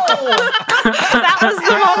 That was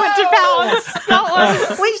the moment to pounce. That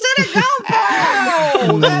was. We should have gone for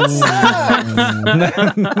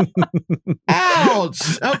it. Ouch.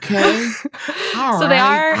 Okay. All So they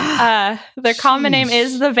right. are, their common name Sheesh.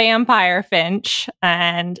 is the vampire finch,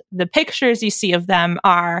 and the pictures you see of them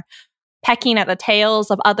are pecking at the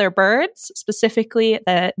tails of other birds, specifically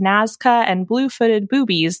the Nazca and blue-footed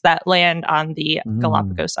boobies that land on the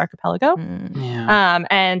Galapagos archipelago. Yeah.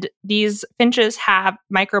 And these finches have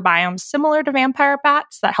microbiomes similar to vampire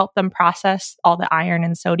bats that help them process all the iron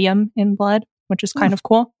and sodium in blood, which is kind of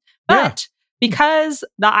cool. Yeah. But because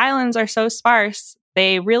the islands are so sparse,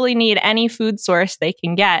 they really need any food source they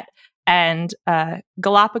can get. And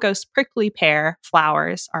Galapagos prickly pear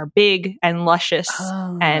flowers are big and luscious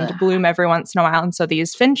and bloom every once in a while. And so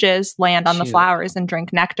these finches land on the Cute. flowers and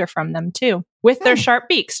drink nectar from them too, with their sharp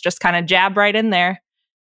beaks, just kind of jab right in there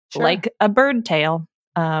like a bird tail.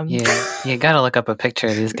 Yeah, you got to look up a picture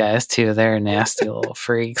of these guys too. They're nasty little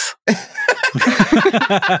freaks.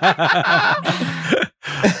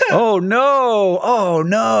 Oh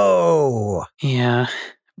no! Yeah,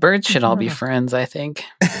 birds should all be friends, I think.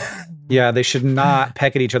 Yeah, they should not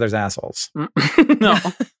peck at each other's assholes. No.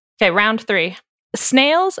 Okay, round 3.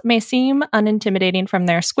 Snails may seem unintimidating from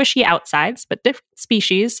their squishy outsides, but different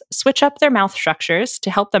species switch up their mouth structures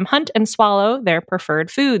to help them hunt and swallow their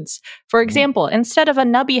preferred foods. For example, instead of a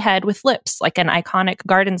nubby head with lips like an iconic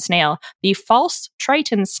garden snail, the false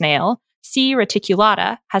Triton snail, C.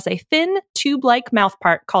 reticulata, has a thin, tube-like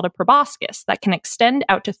mouthpart called a proboscis that can extend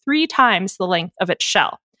out to 3 times the length of its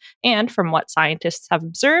shell. And from what scientists have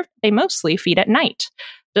observed, they mostly feed at night.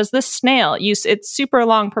 Does this snail use its super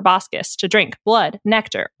long proboscis to drink blood,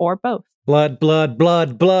 nectar, or both? Blood, Blood.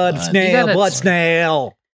 snail, gotta- blood,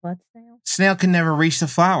 snail. Blood snail. Snail can never reach the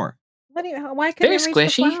flower. Why They're couldn't they reach the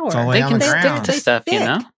squishy. flower? It's all the way They on can the stick ground. to stuff, you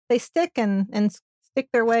know? They stick and stick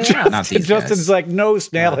their way out. Not these Justin's guys. like, no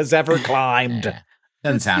snail has ever climbed. Yeah.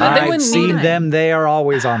 Doesn't sound But they right. I've wouldn't seen need- them. They are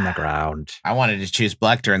always on the ground. I wanted to choose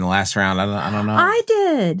Blecter in the last round. I don't know. I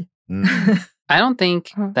did. Mm. I don't think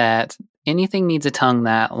Huh. that anything needs a tongue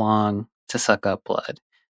that long to suck up blood.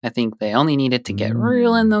 I think they only need it to get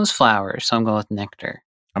real in those flowers. So I'm going with nectar.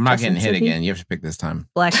 I'm not Justin getting hit Suki? again. You have to pick this time.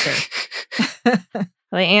 Blecter.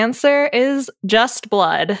 The answer is just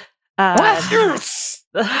blood. Yes!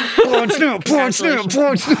 Blood snail, blood snail,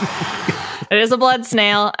 blood snail. It is a blood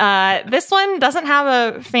snail. This one doesn't have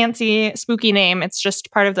a fancy, spooky name. It's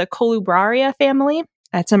just part of the Colubraria family.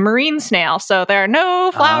 It's a marine snail, so there are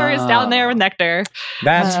no flowers down there with nectar.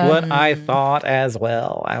 That's what I Um, thought as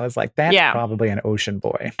well. I was like, that's Yeah. probably an ocean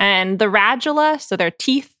boy. And the radula, so their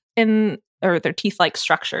teeth their teeth-like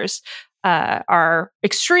structures, are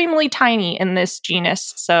extremely tiny in this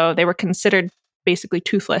genus. So they were considered basically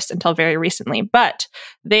toothless until very recently. But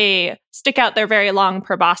they stick out their very long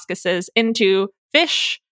proboscises into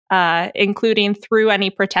fish, including through any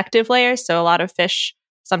protective layers. So a lot of fish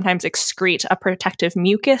sometimes excrete a protective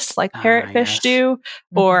mucus like parrotfish yes. do,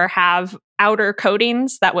 or have outer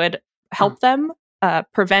coatings that would help them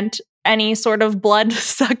prevent any sort of blood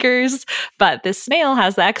suckers. But this snail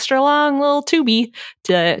has the extra long little tubey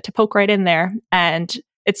to poke right in there. And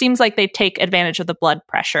it seems like they take advantage of the blood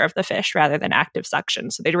pressure of the fish rather than active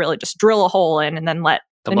suction. So they really just drill a hole in and then let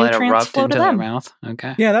the blood nutrients erupt flow into to their them. mouth.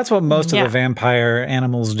 Okay. Yeah, that's what most of Yeah. the vampire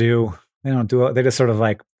animals do. They don't do it. They just sort of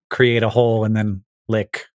like create a hole and then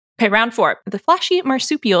lick. Okay, round 4. The fleshy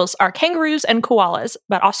marsupials are kangaroos and koalas,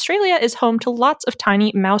 but Australia is home to lots of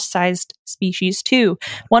tiny mouse-sized species too.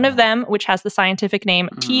 One of them, which has the scientific name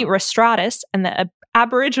T. rostratus and the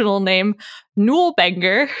Aboriginal name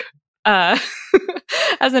Noolbanger,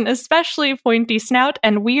 has an especially pointy snout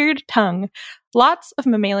and weird tongue. Lots of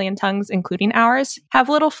mammalian tongues, including ours, have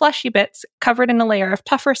little fleshy bits covered in a layer of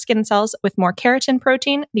tougher skin cells with more keratin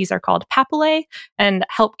protein. These are called papillae and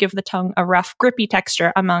help give the tongue a rough, grippy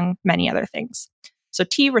texture, among many other things. So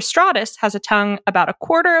T. rostratus has a tongue about a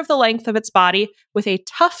quarter of the length of its body with a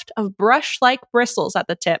tuft of brush-like bristles at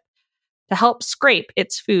the tip to help scrape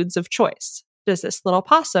its foods of choice. Does this little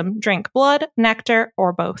possum drink blood, nectar,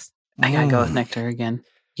 or both? I gotta go with nectar again.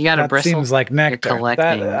 You got a That bristle. seems like nectar.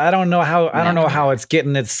 collecting I don't know how it's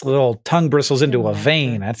getting its little tongue bristles into a Nectar.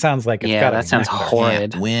 vein. That sounds like it's Yeah, gotta that be sounds nectar.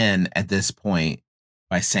 horrid. Can't win at this point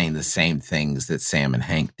by saying the same things that Sam and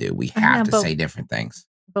Hank do. We I have know, to but- say different things.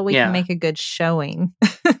 But we Yeah. can make a good showing.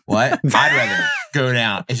 What? I'd rather go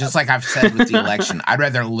down. It's just like I've said with the election. I'd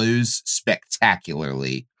rather lose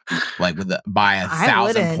spectacularly, like by I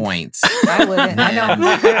 1,000 wouldn't. points. I wouldn't. I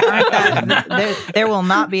know Yeah. there will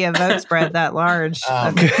not be a vote spread that large.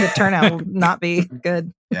 The turnout will not be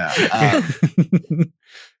good. Yeah,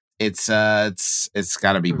 it's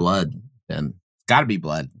got to be blood. Then got to be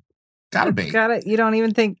blood. Got to be. Got it. You don't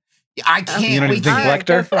even think. I can't. You don't we even think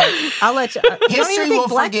can't. Lecter? I'll let you. You don't History even think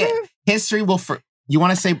will forget. Blackter? History will. You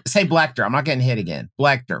want to say Blackter? I'm not getting hit again.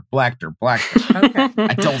 Blackter. Okay.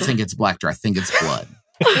 I don't think it's Blackter. I think it's blood.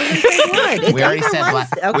 It We already either said one's-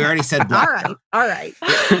 Black. We already said Blackter. All right.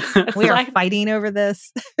 We are fighting over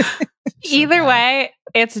this. Either way,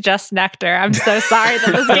 it's just nectar. I'm so sorry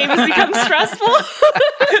that this game has become stressful.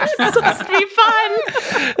 It's supposed to be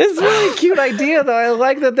fun. It's a really cute idea, though. I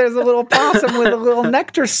like that there's a little possum with a little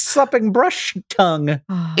nectar supping brush tongue.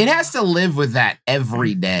 It has to live with that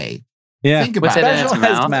every day. Yeah. Think With about it in its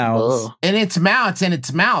Specialized mouth. mouths. Ugh. And it's in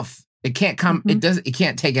its mouth. It can't come. It does. It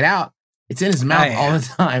can't take it out. It's in his mouth Yeah. all the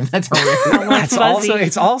time. That's horrific. That's fuzzy.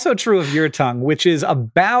 it's also true of your tongue, which is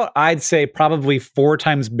about, I'd say, probably 4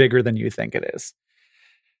 times bigger than you think it is.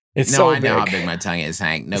 It's No, so I know how big. big my tongue is,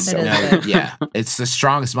 Hank. No, It is no, big. yeah, it's the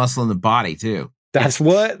strongest muscle in the body too. That's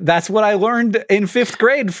what I learned in 5th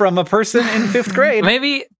grade from a person in 5th grade.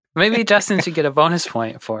 Maybe Justin should get a bonus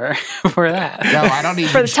point for that. No, I don't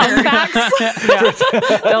even. For the tongue facts.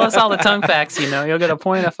 Yeah. Tell us all the tongue facts you know. You'll get a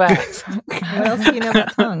point of facts. What else do you know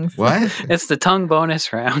about tongues? What? It's the tongue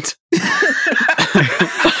bonus round.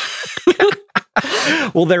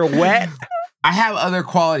 Well, they're wet. I have other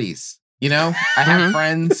qualities. You know, I have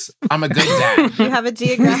friends. I'm a good dad. You have a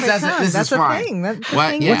geographic This tongue. is That's a fine. thing. That's the What?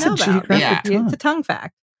 thing Yeah. you know What's a about. geographic Yeah. tongue? It's a tongue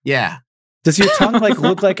fact. Yeah. Does your tongue like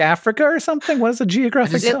look like Africa or something? What is a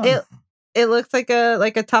geographic It- tongue? It looks like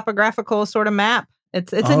a topographical sort of map.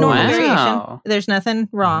 It's a Oh, normal wow. variation. There's nothing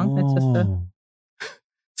wrong. It's just a Oh.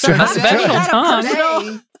 So A how special did that tongue.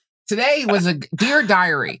 personal- Today was a Dear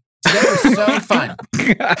Diary. Today was so fun.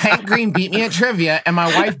 Hank Green beat me at trivia, and my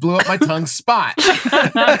wife blew up my tongue spot.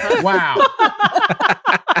 Wow.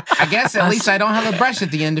 I guess at least I don't have a brush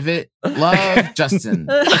at the end of it. Love, Justin.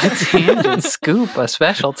 Tangent scoop, a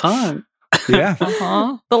special tongue. Yeah.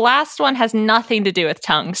 Uh-huh. The last one has nothing to do with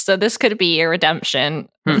tongues, so this could be a redemption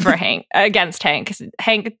for Hank against Hank. 'Cause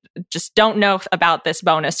Hank just don't know about this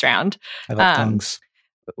bonus round, I love Um, tongues.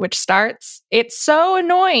 which starts. It's so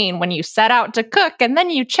annoying when you set out to cook and then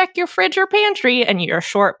you check your fridge or pantry and you're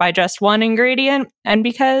short by just one ingredient. And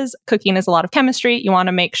because cooking is a lot of chemistry, you want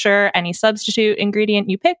to make sure any substitute ingredient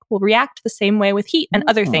you pick will react the same way with heat and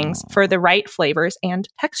other things for the right flavors and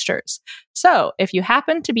textures. So if you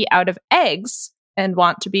happen to be out of eggs and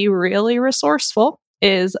want to be really resourceful,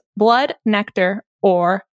 is blood, nectar,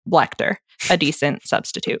 or Blecter a decent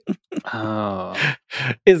substitute? Oh.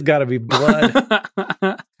 It's got to be blood.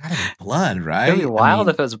 Gotta be blood, right? It'd be wild I mean,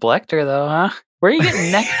 if it was Blecter, though, huh? Where are you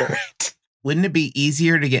getting nectar? wouldn't it be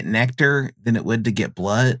easier to get nectar than it would to get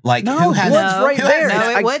blood? Like No, who has blood's right who there. has- No,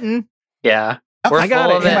 it I- wouldn't. Yeah. Okay, We're I got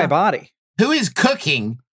full it of in it. my body. who is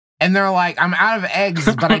cooking? And they're like, I'm out of eggs,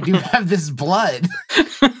 but I do have this blood.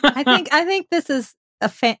 I think this is I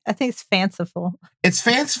think it's fanciful. It's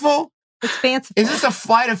fanciful. It's fanciful. Is this a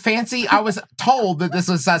flight of fancy? I was told that this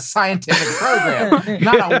was a scientific program,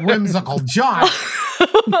 not a whimsical jaunt.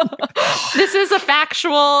 This is a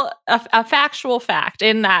factual fact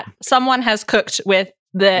in that someone has cooked with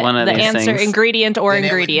the One of the these answer things. ingredient or Then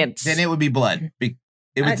ingredients. Then it would be blood.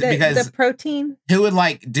 It was The because protein. who would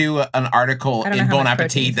like do an article I don't know in how Bon much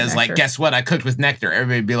Appetit protein is in that's like, nectar. guess what? I cooked with nectar.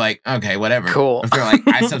 Everybody'd be like, okay, whatever. Cool. If they're like,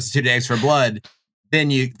 I substituted eggs for blood,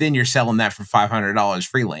 then you're selling that for $500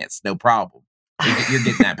 freelance, no problem. You're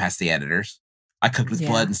getting that past the editors. I cooked with Yeah.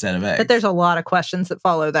 blood instead of eggs. But there's a lot of questions that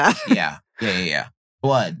follow that. yeah.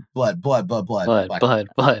 Blood. Blood, Black- Blood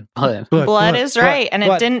is right. And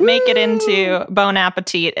blood. it didn't make it into Bon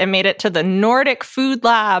Appetit. It made it to the Nordic Food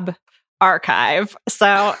Lab archive.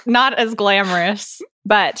 So not as glamorous.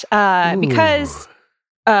 But because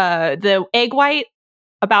the egg white,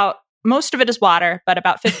 about most of it is water, but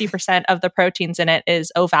about 50% of the proteins in it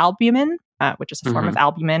is ovalbumin, which is a form of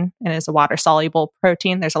albumin and is a water-soluble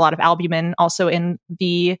protein. There's a lot of albumin also in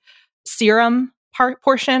the serum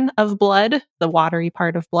portion of blood, the watery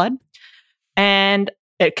part of blood. And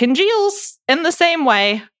it congeals in the same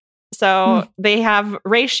way. So they have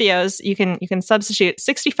ratios. You can substitute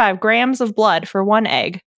 65 grams of blood for 1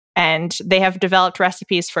 egg. And they have developed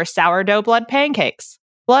recipes for sourdough blood pancakes,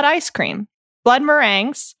 blood ice cream, blood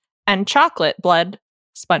meringues, and chocolate blood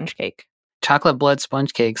sponge cake. Chocolate blood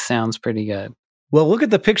sponge cake sounds pretty good. Well, look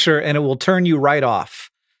at the picture and it will turn you right off.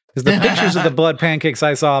 Because the pictures of the blood pancakes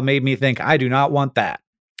I saw made me think, I do not want that.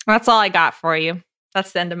 That's all I got for you.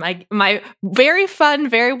 That's the end of my very fun,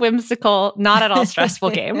 very whimsical, not at all stressful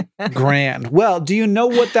game. Grand. Well, do you know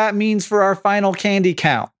what that means for our final candy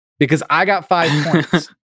count? Because I got 5 points,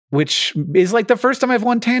 which is like the first time I've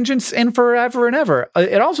won tangents in forever and ever.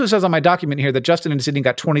 It also says on my document here that Justin and Sydney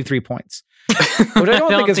got 23 points, which I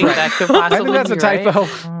don't think is right. that could I think possibly that's a be right. typo.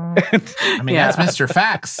 I mean, that's Mr.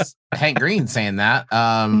 Facts. Hank Green saying that.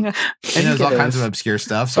 He knows all kinds of obscure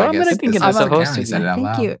stuff. So Well, I I'm guess gonna think it's I'm supposed supposed to to say it out Thank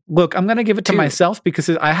loud. you. Look, I'm going to give it to Two. myself because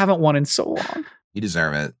I haven't won in so long. You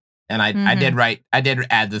deserve it. And I Mhm. did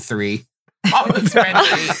add the 3 on the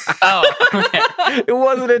spreadsheet. Oh, okay. It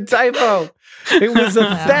wasn't a typo. It was a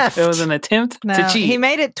No. theft. It was an attempt No, to cheat. he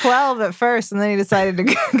made it 12 at first, and then he decided to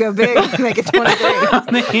go big and make it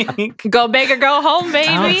 23. Go big or go home, baby.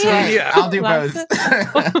 That's right. Yeah. I'll do That's both.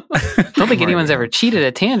 I don't think anyone's ever cheated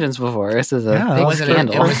at tangents before. This is a Yeah, big It wasn't.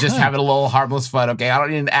 scandal. It was just having a little harmless fun. Okay, I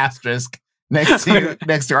don't need an asterisk next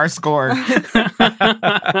to our score.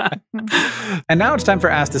 And now it's time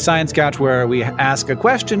for Ask the Science Couch, where we ask a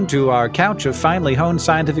question to our couch of finely honed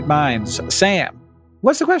scientific minds. Sam,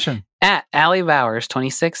 what's the question? At Allie Bowers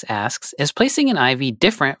 26 asks, is placing an IV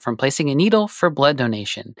different from placing a needle for blood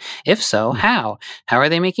donation? If so, how? How are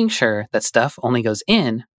they making sure that stuff only goes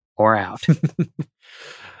in or out?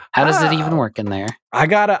 How does it even work in there? I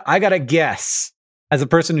gotta guess. As a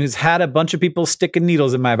person who's had a bunch of people sticking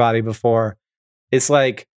needles in my body before, it's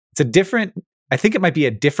a different. I think it might be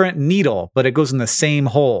a different needle, but it goes in the same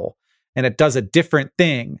hole and it does a different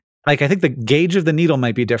thing. Like, I think the gauge of the needle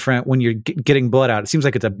might be different when you're getting blood out. It seems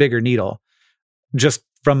like it's a bigger needle, just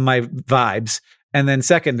from my vibes. And then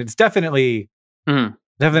second, it's definitely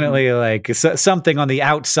like something on the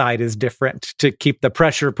outside is different to keep the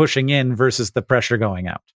pressure pushing in versus the pressure going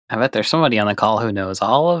out. I bet there's somebody on the call who knows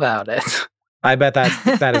all about it. I bet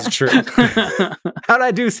that is true. How'd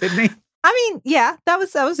I do, Sydney? I mean, yeah, that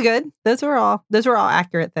was good. Those were all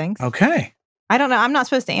accurate things. Okay. I don't know. I'm not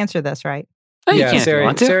supposed to answer this, right? Oh, you Yeah, can if you Sarah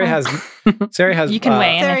want to. has You can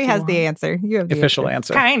weigh in. Sarah if has you the want. answer. You have the official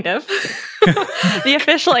answer. answer. Kind of. The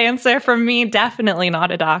official answer from me, definitely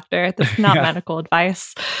not a doctor. This is not Yeah. medical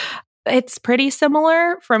advice. It's pretty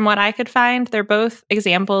similar from what I could find. They're both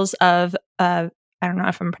examples of, I don't know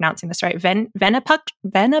if I'm pronouncing this right, venipuncture.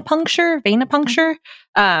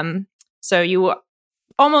 So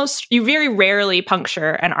you very rarely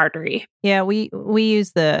puncture an artery. Yeah, we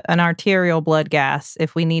use an arterial blood gas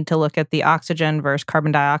if we need to look at the oxygen versus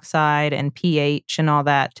carbon dioxide and pH and all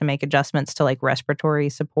that to make adjustments to like respiratory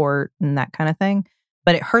support and that kind of thing.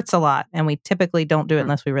 But it hurts a lot, and we typically don't do it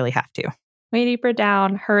unless we really have to. Way deeper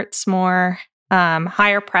down, hurts more,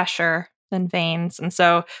 higher pressure than veins. And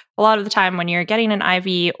so a lot of the time when you're getting an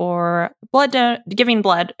IV or giving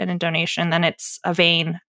blood in a donation, then it's a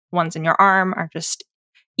vein. Ones in your arm are just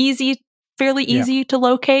fairly easy to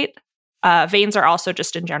locate. Veins are also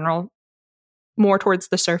just in general more towards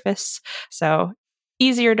the surface, so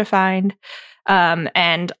easier to find,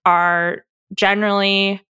 and are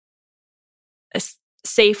generally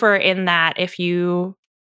safer in that if you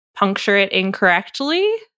puncture it incorrectly,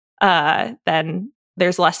 then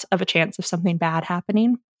there's less of a chance of something bad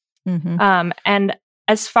happening. Mm-hmm. And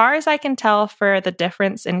as far as I can tell for the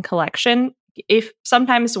difference in collection, if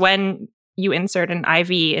sometimes when you insert an IV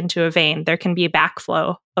into a vein, there can be a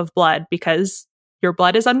backflow of blood because your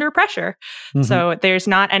blood is under pressure. Mhm. So there's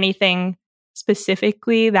not anything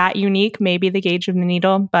specifically that unique, maybe the gauge of the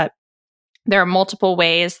needle, but There are multiple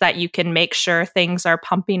ways that you can make sure things are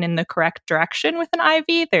pumping in the correct direction with an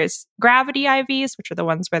IV. There's gravity IVs, which are the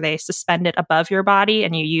ones where they suspend it above your body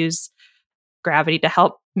and you use gravity to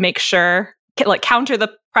help make sure, like counter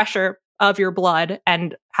the pressure of your blood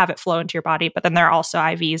and have it flow into your body. But then there are also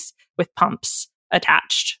IVs with pumps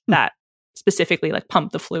attached that specifically like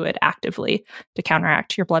pump the fluid actively to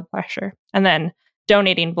counteract your blood pressure. And then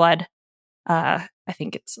donating blood, I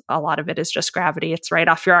think it's a lot of it is just gravity. It's right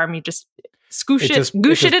off your arm. You just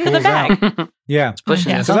goosh it into the bag. Yeah. Push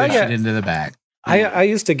Yeah. it. So Push it into the bag. I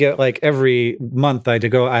used to get like every month I'd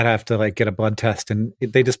have to like get a blood test, and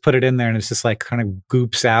they just put it in there and it's just like kind of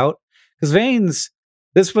goops out. Because veins,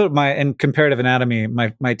 this is what in comparative anatomy,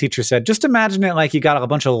 my teacher said, just imagine it like you got a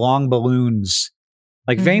bunch of long balloons.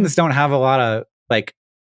 Like veins don't have a lot of like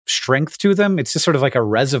strength to them. It's just sort of like a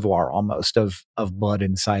reservoir almost of blood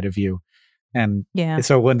inside of you. And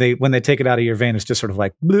so when they take it out of your vein, it's just sort of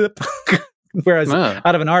like blip. Whereas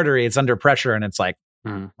out of an artery, it's under pressure and it's like,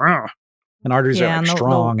 and arteries are like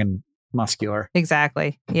strong and muscular.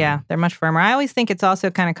 Exactly. Yeah, they're much firmer. I always think it's also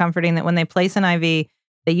kind of comforting that when they place an IV,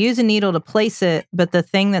 they use a needle to place it, but the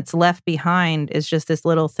thing that's left behind is just this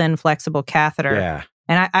little thin, flexible catheter. Yeah.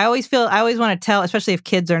 And I always want to tell, especially if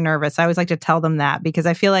kids are nervous, I always like to tell them that because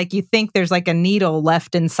I feel like you think there's like a needle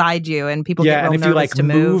left inside you and people get real and if nervous you like to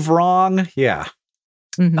move wrong,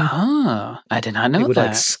 Mhm. Oh, I did not know it would that.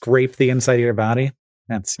 like scrape the inside of your body.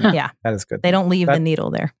 That's that is good. They don't leave the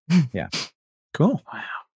needle there. Cool. Wow.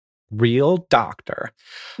 Real doctor.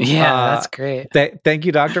 Yeah, that's great. Thank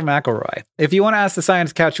you, Dr. McElroy. If you want to ask the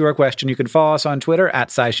Science Couch your question, you can follow us on Twitter at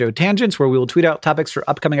SciShow Tangents, where we will tweet out topics for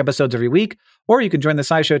upcoming episodes every week. Or you can join the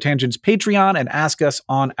SciShow Tangents Patreon and ask us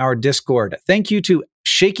on our Discord. Thank you to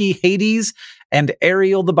Shaky Hades and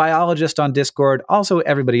Ariel the biologist on Discord. Also,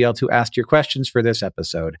 everybody else who asked your questions for this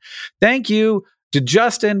episode. Thank you to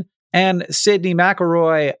Justin and Sydney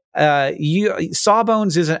McElroy.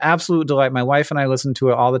 Sawbones is an absolute delight. My wife and I listen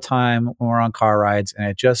to it all the time when we're on car rides, and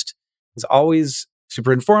it just is always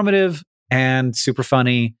super informative and super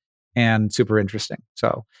funny and super interesting.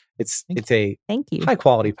 So it's a high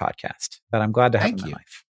quality podcast that I'm glad to have in my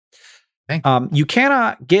life. Thank you. You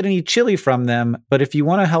cannot get any chili from them, but if you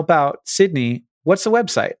want to help out Sydney, what's the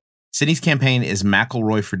website? Sydney's campaign is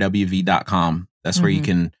McElroyforWV.com. That's where you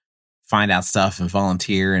can find out stuff and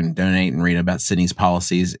volunteer and donate and read about Sydney's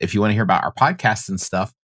policies. If you want to hear about our podcasts and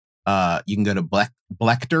stuff, you can go to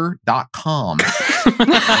Blechter.com.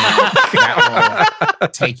 That will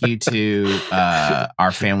take you to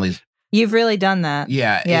our family's. You've really done that.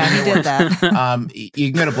 Yeah, you did that.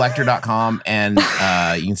 You can go to Blechter.com and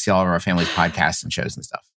you can see all of our family's podcasts and shows and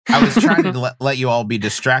stuff. I was trying to let you all be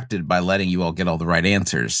distracted by letting you all get all the right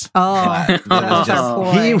answers. Oh, it was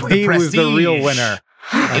just, he was the real winner.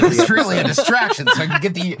 It was really a distraction, so I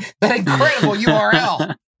could get that incredible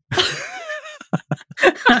URL.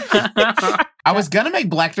 I was gonna make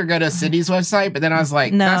Blechter go to Sydney's website, but then I was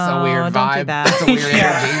like, "That's a weird vibe. That's a weird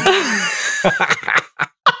energy."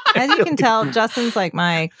 As you can tell, Justin's like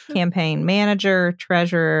my campaign manager,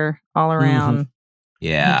 treasurer, all around.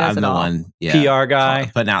 Yeah, I'm the one. Yeah, PR guy,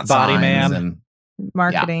 putting out body signs man, and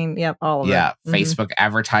marketing. Yep, all of it. Yeah, Facebook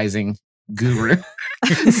advertising guru.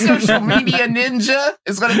 Social media ninja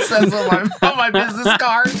is what it says on my business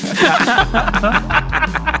card.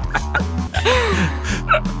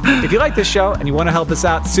 If you like this show and you want to help us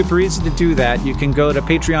out, super easy to do that. You can go to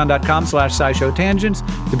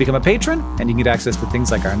patreon.com/SciShowTangents to become a patron, and you can get access to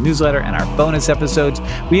things like our newsletter and our bonus episodes.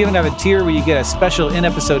 We even have a tier where you get a special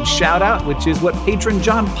in-episode shout-out, which is what patron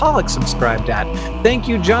John Pollock subscribed at. Thank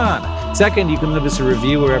you, John. Second, you can leave us a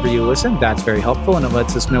review wherever you listen. That's very helpful, and it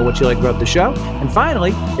lets us know what you like about the show. And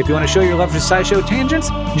finally, if you want to show your love for SciShow Tangents,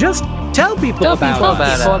 just tell people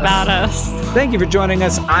about us. Thank you for joining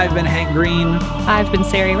us. I've been Hank Green. I've been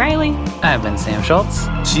Sari Riley. I've been Sam Schultz.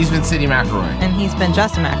 She's been Sydney McElroy. And he's been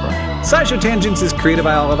Justin McElroy. SciShow Tangents is created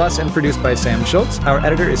by all of us and produced by Sam Schultz. Our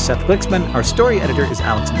editor is Seth Glixman. Our story editor is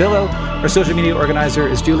Alex Billow. Our social media organizer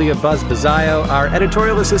is Julia Buzz Bazzaio. Our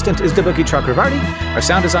editorial assistant is Debuki Chakravarti. Our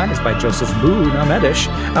sound design is by Joseph Boona Medish.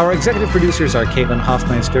 Our executive producers are Caitlin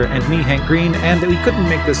Hoffmeister and me, Hank Green. And we couldn't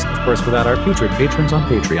make this, of course, without our putrid patrons on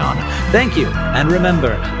Patreon. Thank you. And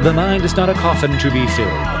remember, the mind is not a coffin to be filled,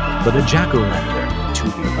 but a jack-o'-lantern to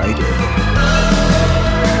be lighted.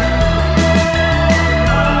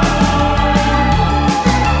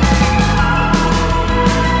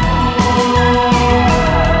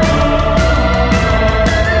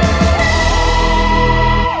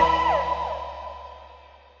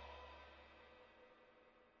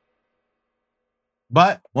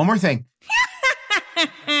 But one more thing.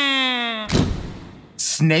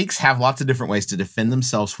 Snakes have lots of different ways to defend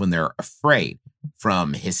themselves when they're afraid,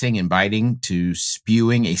 from hissing and biting to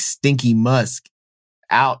spewing a stinky musk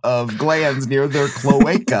out of glands near their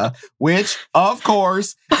cloaca, which, of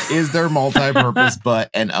course, is their multi-purpose butt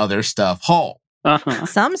and other stuff hole. Uh-huh.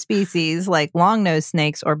 Some species, like long-nosed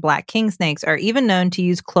snakes or black king snakes, are even known to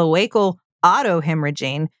use cloacal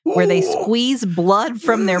autohemorrhaging, where they squeeze blood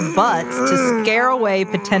from their butts to scare away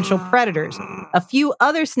potential predators. A few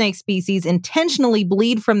other snake species intentionally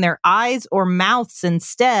bleed from their eyes or mouths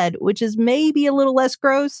instead, which is maybe a little less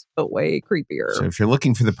gross, but way creepier. So if you're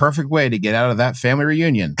looking for the perfect way to get out of that family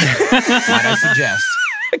reunion, might I suggest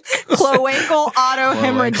Cloacal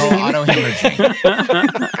autohemorrhaging.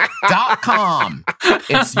 cloacalautohemorrhaging.com.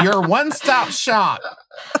 It's your one-stop shop.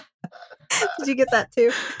 Did you get that too?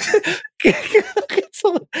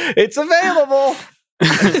 It's available.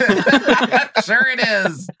 Sure it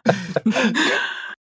is.